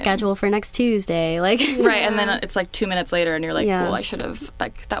again. Let's schedule for next Tuesday. Like, right, and then it's like 2 minutes later, and you're like, well, I should have,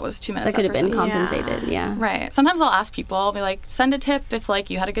 like, that was 2 minutes. That could have been compensated. Yeah. Right. Sometimes I'll ask people, I'll be like, send a tip if like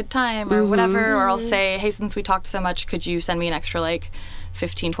you had a good time or whatever, or I'll say, hey, since we talked so much, could you send me an extra like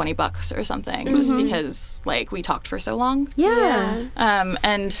 $15-20 or something, just because like we talked for so long.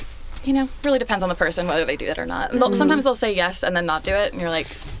 And you know, really depends on the person whether they do it or not. And sometimes they'll say yes and then not do it, and you're like,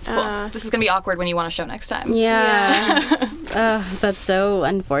 well, this is gonna be awkward when you want to show next time. That's so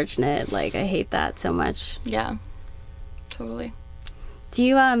unfortunate. Like, I hate that so much. Yeah, totally. Do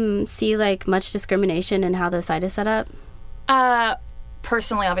you see like much discrimination in how the site is set up?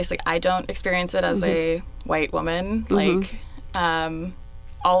 Personally, obviously I don't experience it as a white woman. Like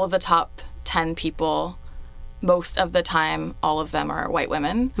all of the top 10 people, most of the time, all of them are white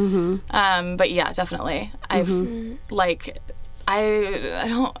women. But yeah, definitely. I've like,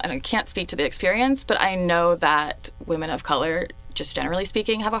 I can't speak to the experience, but I know that women of color, just generally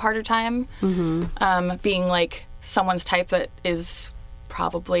speaking, have a harder time being like someone's type that is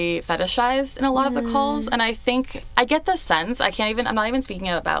probably fetishized in a lot of the calls. And I think I get the sense, I'm not even speaking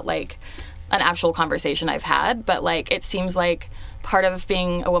about like an actual conversation I've had, but like it seems like part of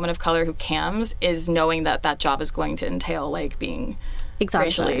being a woman of color who cams is knowing that that job is going to entail like being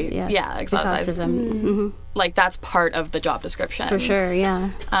racially, exoticized. Like that's part of the job description For sure,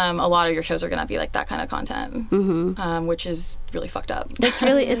 yeah. A lot of your shows are going to be like that kind of content, which is really fucked up.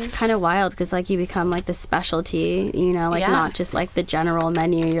 It's kind of wild because like you become like the specialty, you know, like not just like the general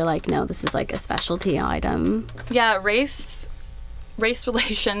menu. You're like, no, this is like a specialty item. Yeah, race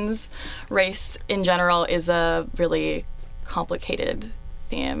relations, race in general is a really complicated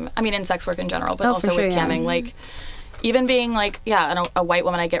theme. I mean, in sex work in general, but also with camming, like. Even being like, a white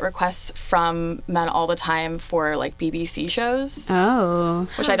woman, I get requests from men all the time for like BBC shows. Oh.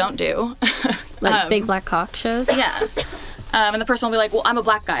 Which I don't do. Like big black cock shows? Yeah. And the person will be like, well, I'm a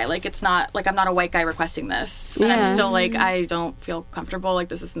black guy. Like, it's not, like, I'm not a white guy requesting this. And I'm still like, I don't feel comfortable. Like,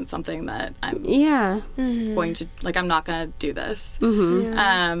 this isn't something that I'm going to, like, I'm not going to do this.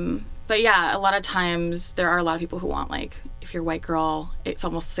 But yeah, a lot of times there are a lot of people who want, like, if you're a white girl, it's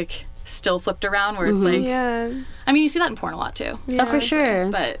almost like still flipped around where it's like, I mean, you see that in porn a lot too. Oh, for sure.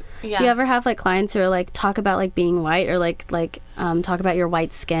 But yeah. Do you ever have like clients who are like talk about like being white or like talk about your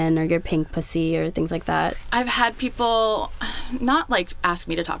white skin or your pink pussy or things like that? I've had people not like ask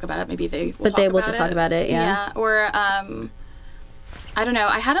me to talk about it. Maybe they will talk about it. Yeah. Or I don't know.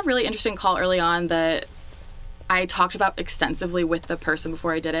 I had a really interesting call early on that I talked about extensively with the person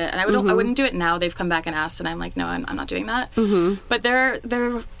before I did it, and I wouldn't do it now. They've come back and asked, and I'm like, no, I'm not doing that. But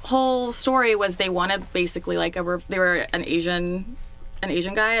their whole story was they wanted basically like they were an Asian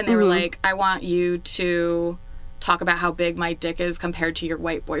guy, and they were like, I want you to talk about how big my dick is compared to your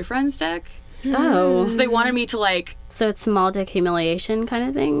white boyfriend's dick. Oh. So they wanted me to like... So it's small dick humiliation kind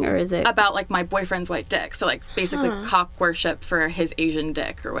of thing, or is it... About like my boyfriend's white dick. So like basically cock worship for his Asian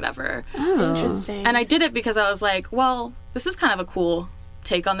dick or whatever. Oh. Interesting. And I did it because I was like, well, this is kind of a cool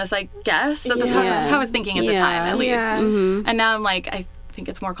take on this, I guess. That's how I was thinking at the time, at least. And now I'm like, I think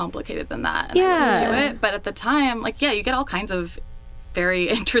it's more complicated than that. And I wouldn't do it. But at the time, like, you get all kinds of very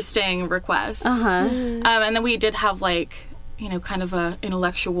interesting requests. And then we did have like... you know, kind of a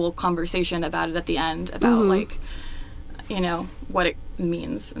intellectual conversation about it at the end about like, you know, what it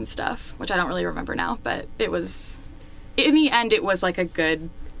means and stuff, which I don't really remember now, but it was, in the end, it was like a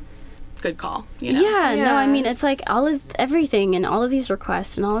good call, you know? Yeah, no, I mean, it's like everything and all of these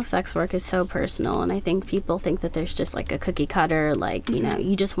requests and all of sex work is so personal, and I think people think that there's just like a cookie cutter, like, you know,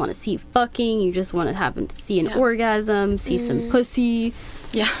 you just want to see fucking, you just want to see an orgasm, see some pussy.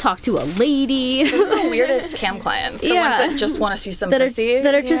 Yeah. Talk to a lady. Those are the weirdest cam clients. The ones that just want to see some pussy.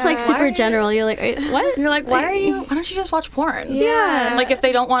 That are just like super general. You're like, what? You're like, why don't you just watch porn? Yeah. Like if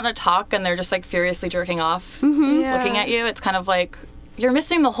they don't want to talk and they're just like furiously jerking off looking at you, it's kind of like, you're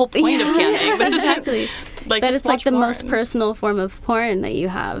missing the whole point of camming. This exactly. Like, that it's like the most personal form of porn that you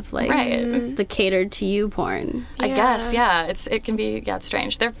have, like the catered to you porn. I guess, it can be it's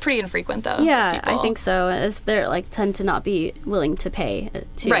strange. They're pretty infrequent though. Yeah, I think so. As they're like tend to not be willing to pay.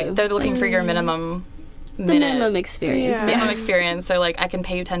 Right, they're looking for your minimum. Minimum experience. Minimum experience. They're like, I can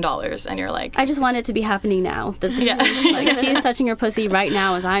pay you $10, and you're like, I just want it to be happening now. That like she is touching her pussy right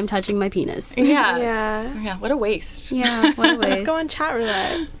now as I'm touching my penis. Yeah. What a waste. Yeah. What a waste. Let's go on chat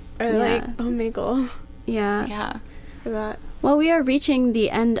roulette or like Omegle. Yeah. For that. Well, we are reaching the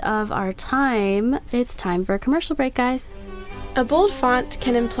end of our time. It's time for a commercial break, guys. A bold font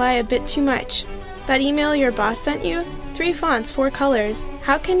can imply a bit too much. That email your boss sent you? 3 fonts, 4 colors.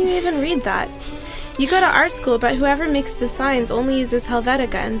 How can you even read that? You go to art school, but whoever makes the signs only uses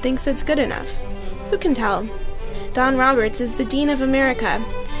Helvetica and thinks it's good enough. Who can tell? Don Roberts is the Dean of America.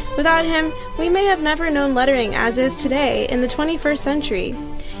 Without him, we may have never known lettering as is today in the 21st century.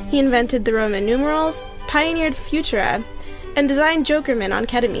 He invented the Roman numerals, pioneered Futura, and designed Jokerman on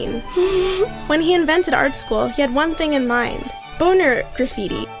ketamine. When he invented art school, he had one thing in mind: boner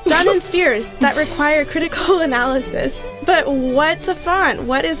graffiti, done in spheres that require critical analysis. But what's a font?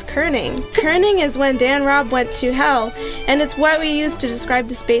 What is kerning? Kerning is when Dan Robb went to hell, and it's what we use to describe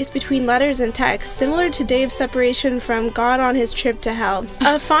the space between letters and text, similar to Dave's separation from God on his trip to hell.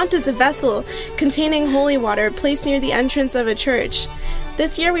 A font is a vessel containing holy water placed near the entrance of a church.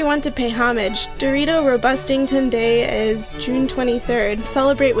 This year we want to pay homage. Dorito Robustington Day is June 23rd.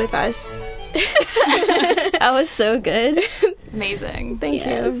 Celebrate with us. That was so good. Amazing. Thank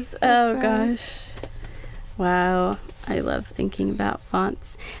you. Oh gosh. Wow. I love thinking about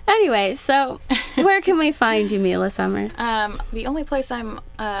fonts. Anyway, so where can we find you, Mila Summer? The only place I'm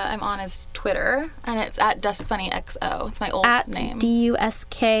on is Twitter, and it's at DuskBunnyXO. It's my old name. At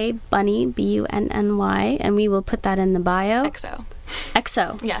DUSK Bunny BUNNY, and we will put that in the bio.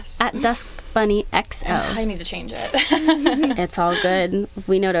 XO. Yes. At Dusk Bunny XO. I need to change it. It's all good.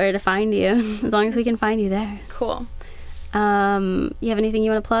 We know where to find you, as long as we can find you there. Cool. You have anything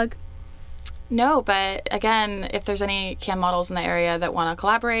you want to plug? No, but again, if there's any cam models in the area that want to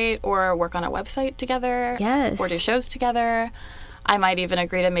collaborate or work on a website together, Yes. or do shows together, I might even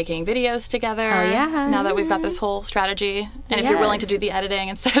agree to making videos together. Oh, yeah. Now that we've got this whole strategy, and if you're willing to Yes. do the editing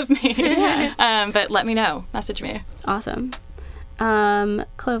instead of me, but let me know. Message me. Awesome.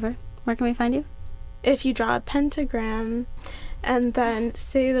 Clover, where can we find you? If you draw a pentagram and then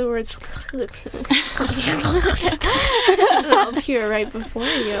say the words I'll appear right before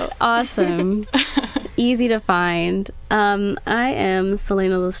you. Awesome. Easy to find. I am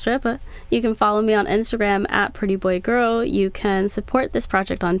Selena the Stripper. You can follow me on Instagram at PrettyBoyGirl. You can support this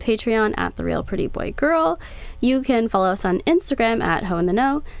project on Patreon at The Real Pretty Boy Girl. You can follow us on Instagram at Ho in the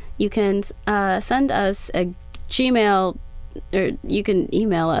Know. You can send us a Gmail, or you can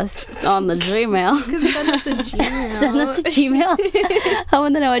email us on the Gmail. Send us a Gmail. Send us a Gmail.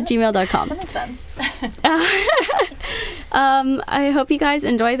 hointheknow@gmail.com. That makes sense. I hope you guys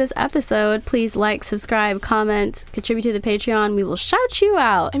enjoy this episode. Please like, subscribe, comment, contribute to the Patreon. We will shout you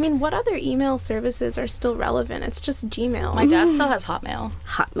out. I mean, what other email services are still relevant? It's just Gmail. My dad still has Hotmail.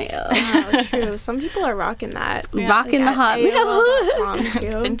 Hotmail. Oh, true. Some people are rocking that. Rocking the Hotmail. AOL.com too.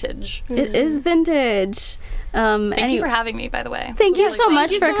 It's vintage. It is vintage. Thank you for having me, by the way. Thank you This was so really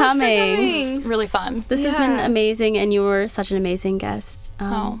much for coming. fun. Really fun. This has been Yeah. amazing, and you were such an amazing guest.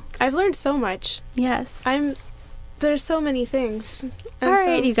 I've learned so much. Yes. There's so many things. All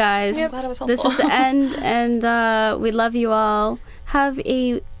right, you guys. I'm glad I was helpful. This is the end, and we love you all. Have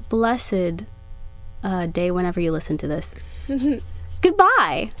a blessed day whenever you listen to this.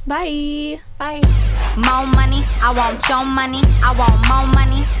 Goodbye. Bye. Bye. More money, I want your money, I want more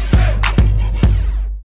money.